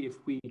ultimately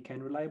if we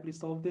can reliably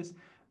solve this,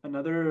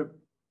 another,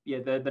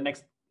 the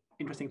next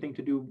interesting thing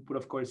to do would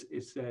of course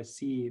is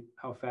see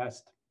how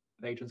fast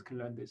the agents can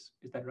learn this.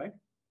 Is that right?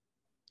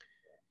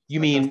 You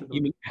mean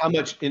how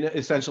much,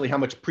 essentially how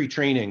much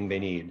pre-training they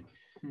need?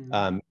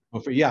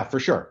 Yeah, for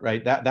sure,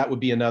 right? That would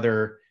be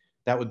another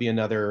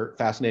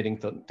fascinating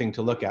thing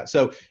to look at.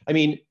 So I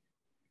mean,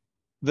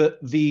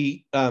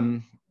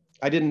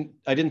 I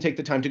didn't take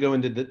the time to go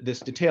into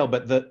this detail,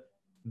 but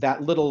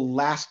that little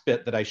last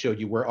bit that I showed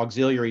you, where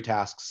auxiliary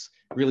tasks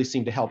really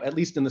seem to help, at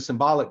least in the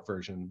symbolic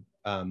version.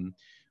 The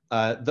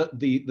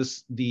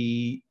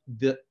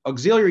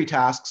auxiliary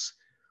tasks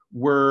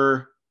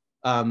were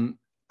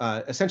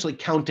essentially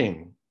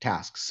counting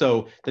tasks.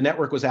 So the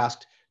network was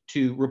asked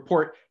to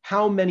report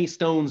how many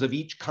stones of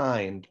each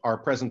kind are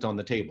present on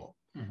the table,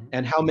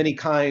 and how many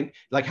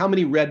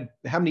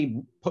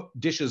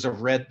dishes of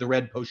the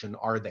red potion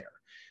are there,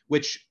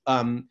 which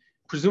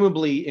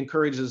presumably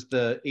encourages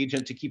the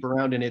agent to keep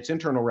around in its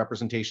internal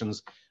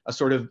representations a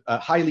sort of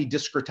highly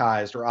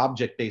discretized or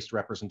object-based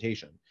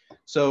representation.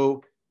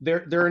 So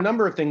there are a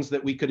number of things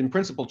that we could in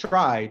principle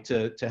try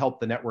to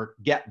help the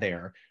network get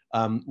there.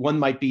 One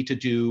might be to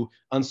do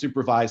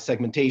unsupervised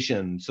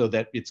segmentation so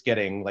that it's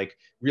getting like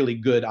really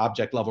good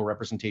object level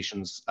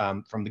representations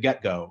from the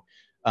get-go,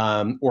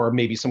 or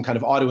maybe some kind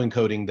of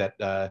auto-encoding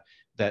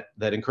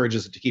that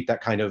encourages it to keep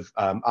that kind of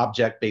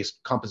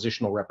object-based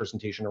compositional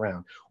representation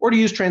around, or to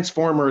use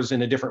transformers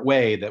in a different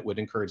way that would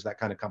encourage that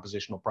kind of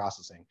compositional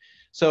processing.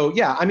 So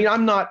yeah, I mean,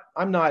 I'm not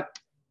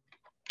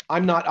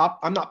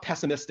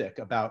pessimistic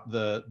about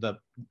the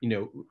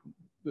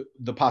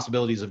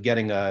possibilities of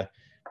getting a,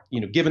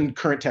 given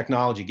current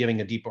technology,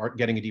 getting a deep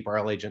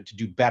RL agent to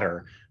do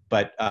better,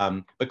 but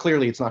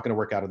clearly it's not going to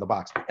work out of the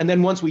box. And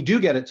then once we do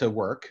get it to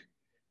work,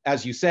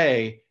 as you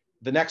say,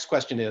 the next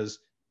question is,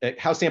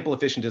 how sample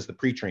efficient is the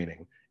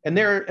pre-training? And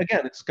there,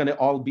 again, it's going to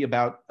all be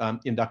about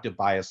inductive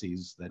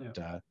biases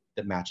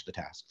that match the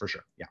task, for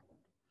sure. Yeah.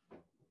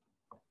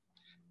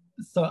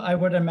 So I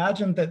would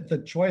imagine that the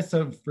choice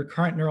of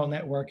recurrent neural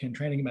network and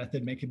training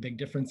method make a big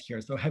difference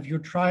here. So have you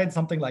tried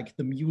something like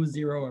the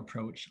mu0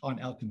 approach on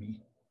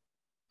Alchemy?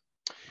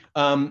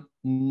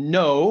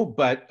 No,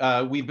 but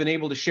we've been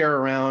able to share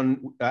around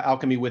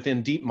Alchemy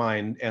within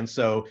DeepMind, and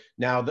so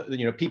now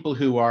people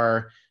who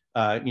are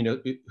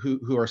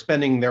who are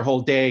spending their whole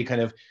day kind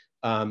of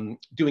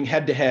doing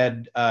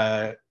head-to-head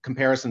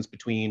comparisons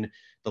between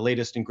the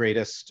latest and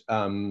greatest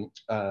RL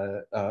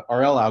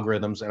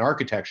algorithms and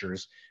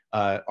architectures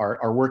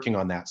are working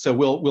on that. So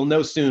we'll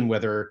know soon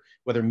whether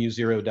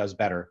mu0 does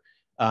better.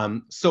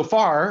 So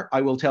far,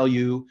 I will tell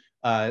you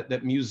that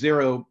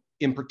mu0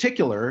 in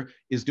particular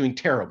is doing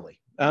terribly.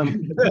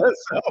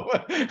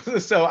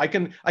 So I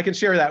can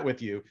share that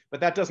with you, but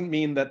that doesn't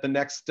mean that the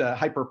next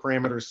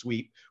hyperparameter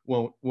suite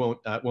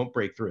won't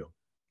break through.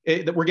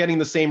 That we're getting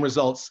the same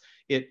results.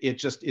 It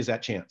just is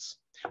at chance.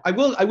 I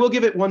will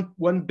give it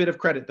one bit of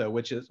credit though,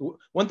 which is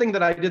one thing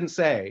that I didn't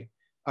say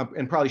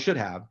and probably should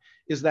have,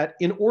 is that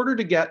in order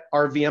to get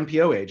our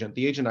VMPO agent,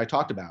 the agent I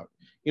talked about,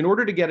 in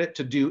order to get it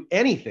to do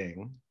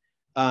anything,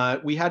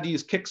 we had to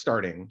use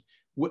kickstarting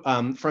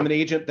from an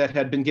agent that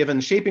had been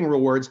given shaping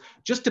rewards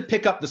just to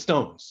pick up the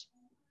stones.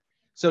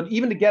 So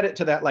even to get it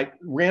to that like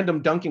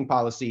random dunking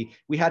policy,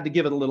 we had to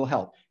give it a little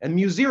help. And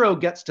mu0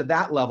 gets to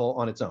that level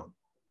on its own,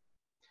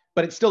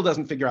 but it still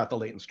doesn't figure out the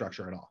latent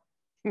structure at all.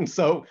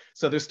 So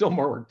there's still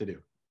more work to do.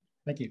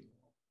 Thank you.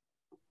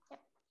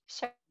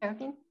 Sure.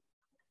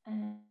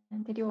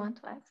 And did you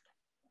want to ask?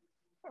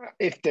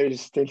 If there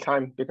is still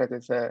time, because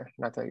it's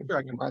not a Sure,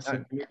 I can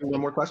question.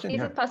 one more question. Is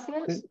Yeah. it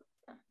possible?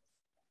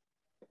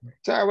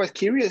 So I was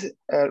curious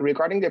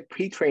regarding the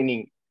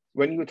pre-training.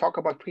 When you talk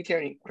about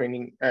pre-training,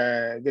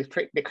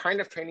 the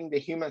kind of training the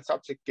human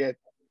subject get,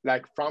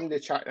 like from the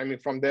child, I mean,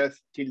 from birth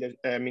till the,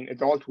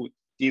 adulthood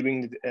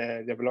during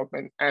the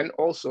development, and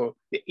also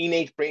the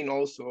innate brain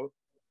also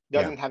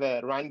doesn't have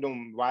a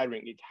random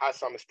wiring. It has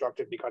some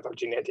structure because of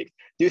genetics.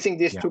 Do you think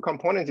these two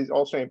components is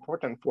also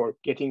important for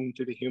getting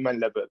to the human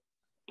level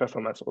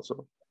performance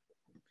also?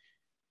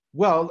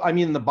 Well, I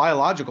mean, the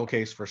biological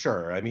case for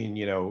sure. I mean,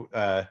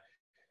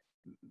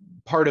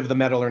 part of the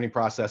meta learning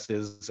process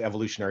is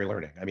evolutionary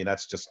learning. I mean,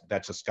 that's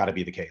just got to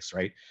be the case,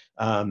 right?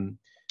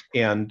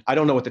 And I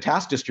don't know what the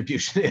task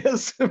distribution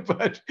is,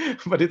 but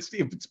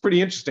it's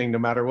pretty interesting no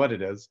matter what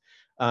it is.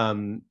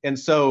 And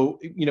so,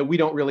 we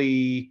don't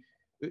really,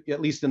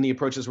 at least in the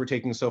approaches we're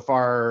taking so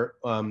far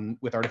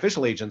with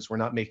artificial agents, we're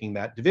not making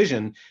that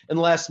division,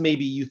 unless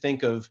maybe you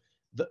think of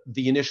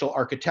the initial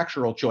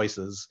architectural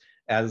choices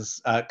as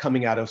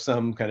coming out of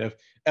some kind of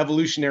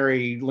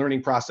evolutionary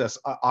learning process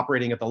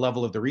operating at the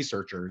level of the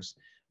researchers.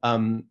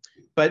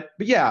 But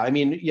yeah, I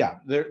mean, yeah,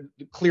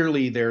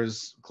 clearly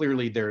there's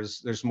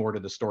more to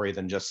the story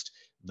than just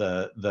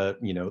the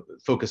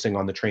focusing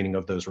on the training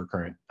of those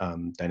recurrent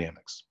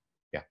dynamics.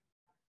 Yeah.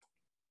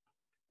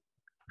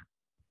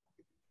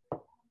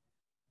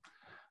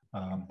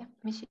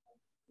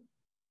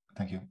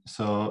 Thank you.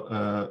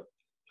 So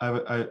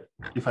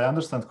if I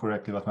understand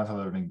correctly, what meta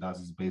learning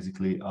does is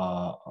basically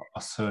a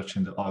search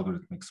in the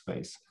algorithmic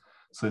space.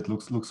 So it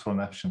looks for an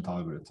efficient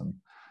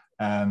algorithm,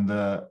 and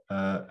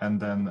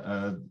then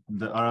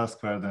the RL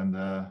squared and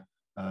the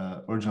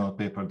original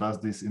paper does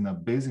this in a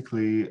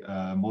basically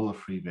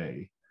model-free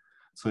way.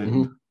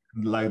 So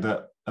like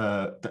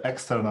the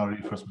external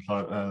reinforcement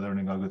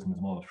learning algorithm is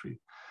model-free.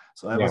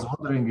 So I was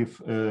wondering if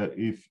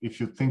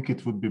you think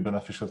it would be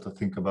beneficial to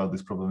think about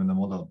this problem in a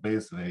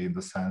model-based way, in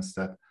the sense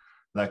that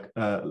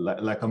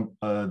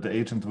the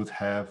agent would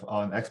have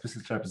an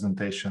explicit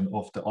representation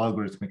of the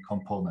algorithmic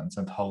components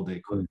and how they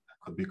could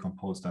be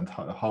composed, and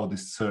how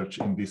this search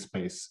in this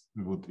space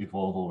would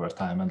evolve over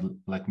time, and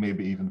like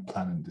maybe even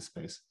plan in this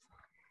space.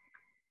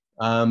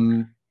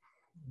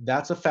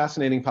 That's a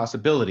fascinating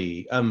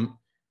possibility.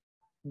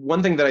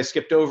 One thing that I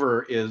skipped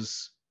over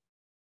is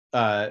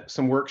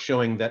some work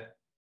showing that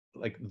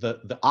like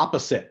the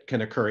opposite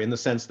can occur, in the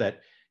sense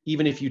that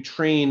even if you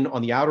train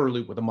on the outer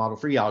loop with a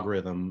model-free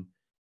algorithm,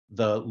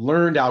 the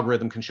learned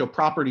algorithm can show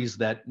properties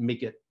that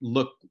make it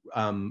look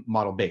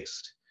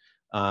model-based.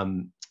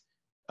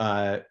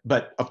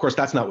 But of course,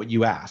 that's not what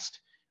you asked.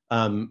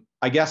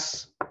 I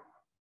guess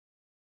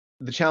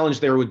the challenge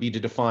there would be to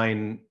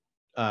define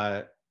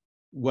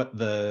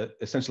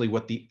essentially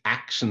what the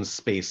action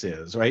space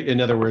is, right? In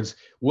other words,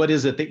 what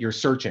is it that you're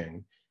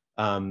searching?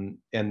 And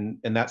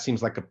that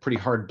seems like a pretty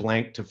hard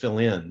blank to fill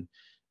in.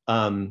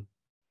 One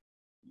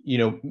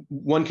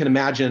can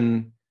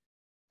imagine,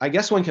 I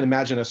guess one can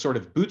imagine a sort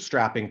of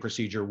bootstrapping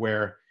procedure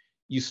where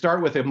you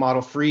start with a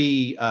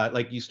model-free,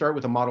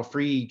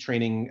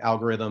 training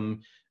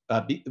algorithm,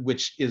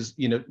 which is,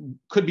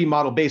 could be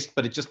model-based,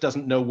 but it just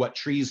doesn't know what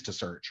trees to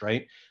search,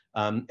 right?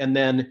 And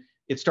then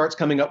it starts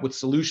coming up with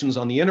solutions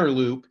on the inner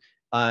loop,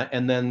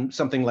 and then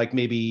something like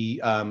maybe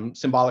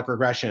symbolic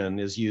regression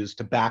is used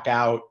to back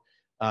out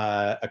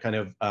a kind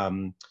of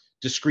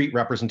discrete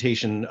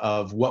representation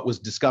of what was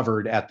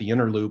discovered at the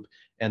inner loop,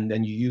 and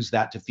then you use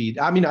that to feed.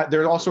 I mean,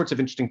 there are all sorts of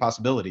interesting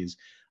possibilities.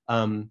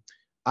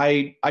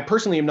 I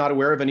personally am not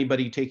aware of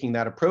anybody taking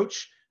that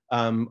approach,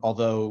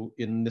 although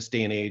in this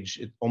day and age,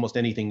 almost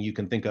anything you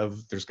can think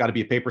of, there's got to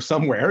be a paper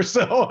somewhere.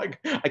 So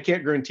I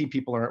can't guarantee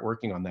people aren't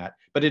working on that.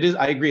 But it is,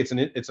 I agree,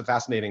 it's a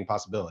fascinating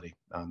possibility.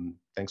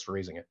 Thanks for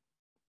raising it.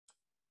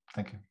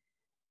 Thank you.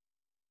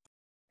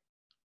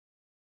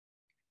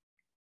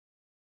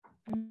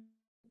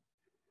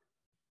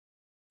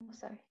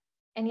 Sorry.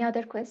 Any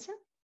other question?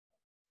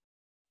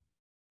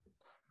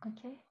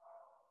 Okay.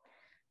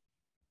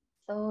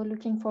 So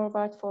looking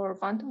forward for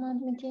one-to-one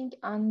meeting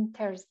on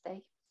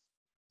Thursday.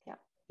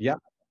 Yeah.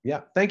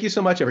 Thank you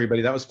so much,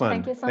 everybody. That was fun.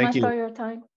 Thank you so much for your time.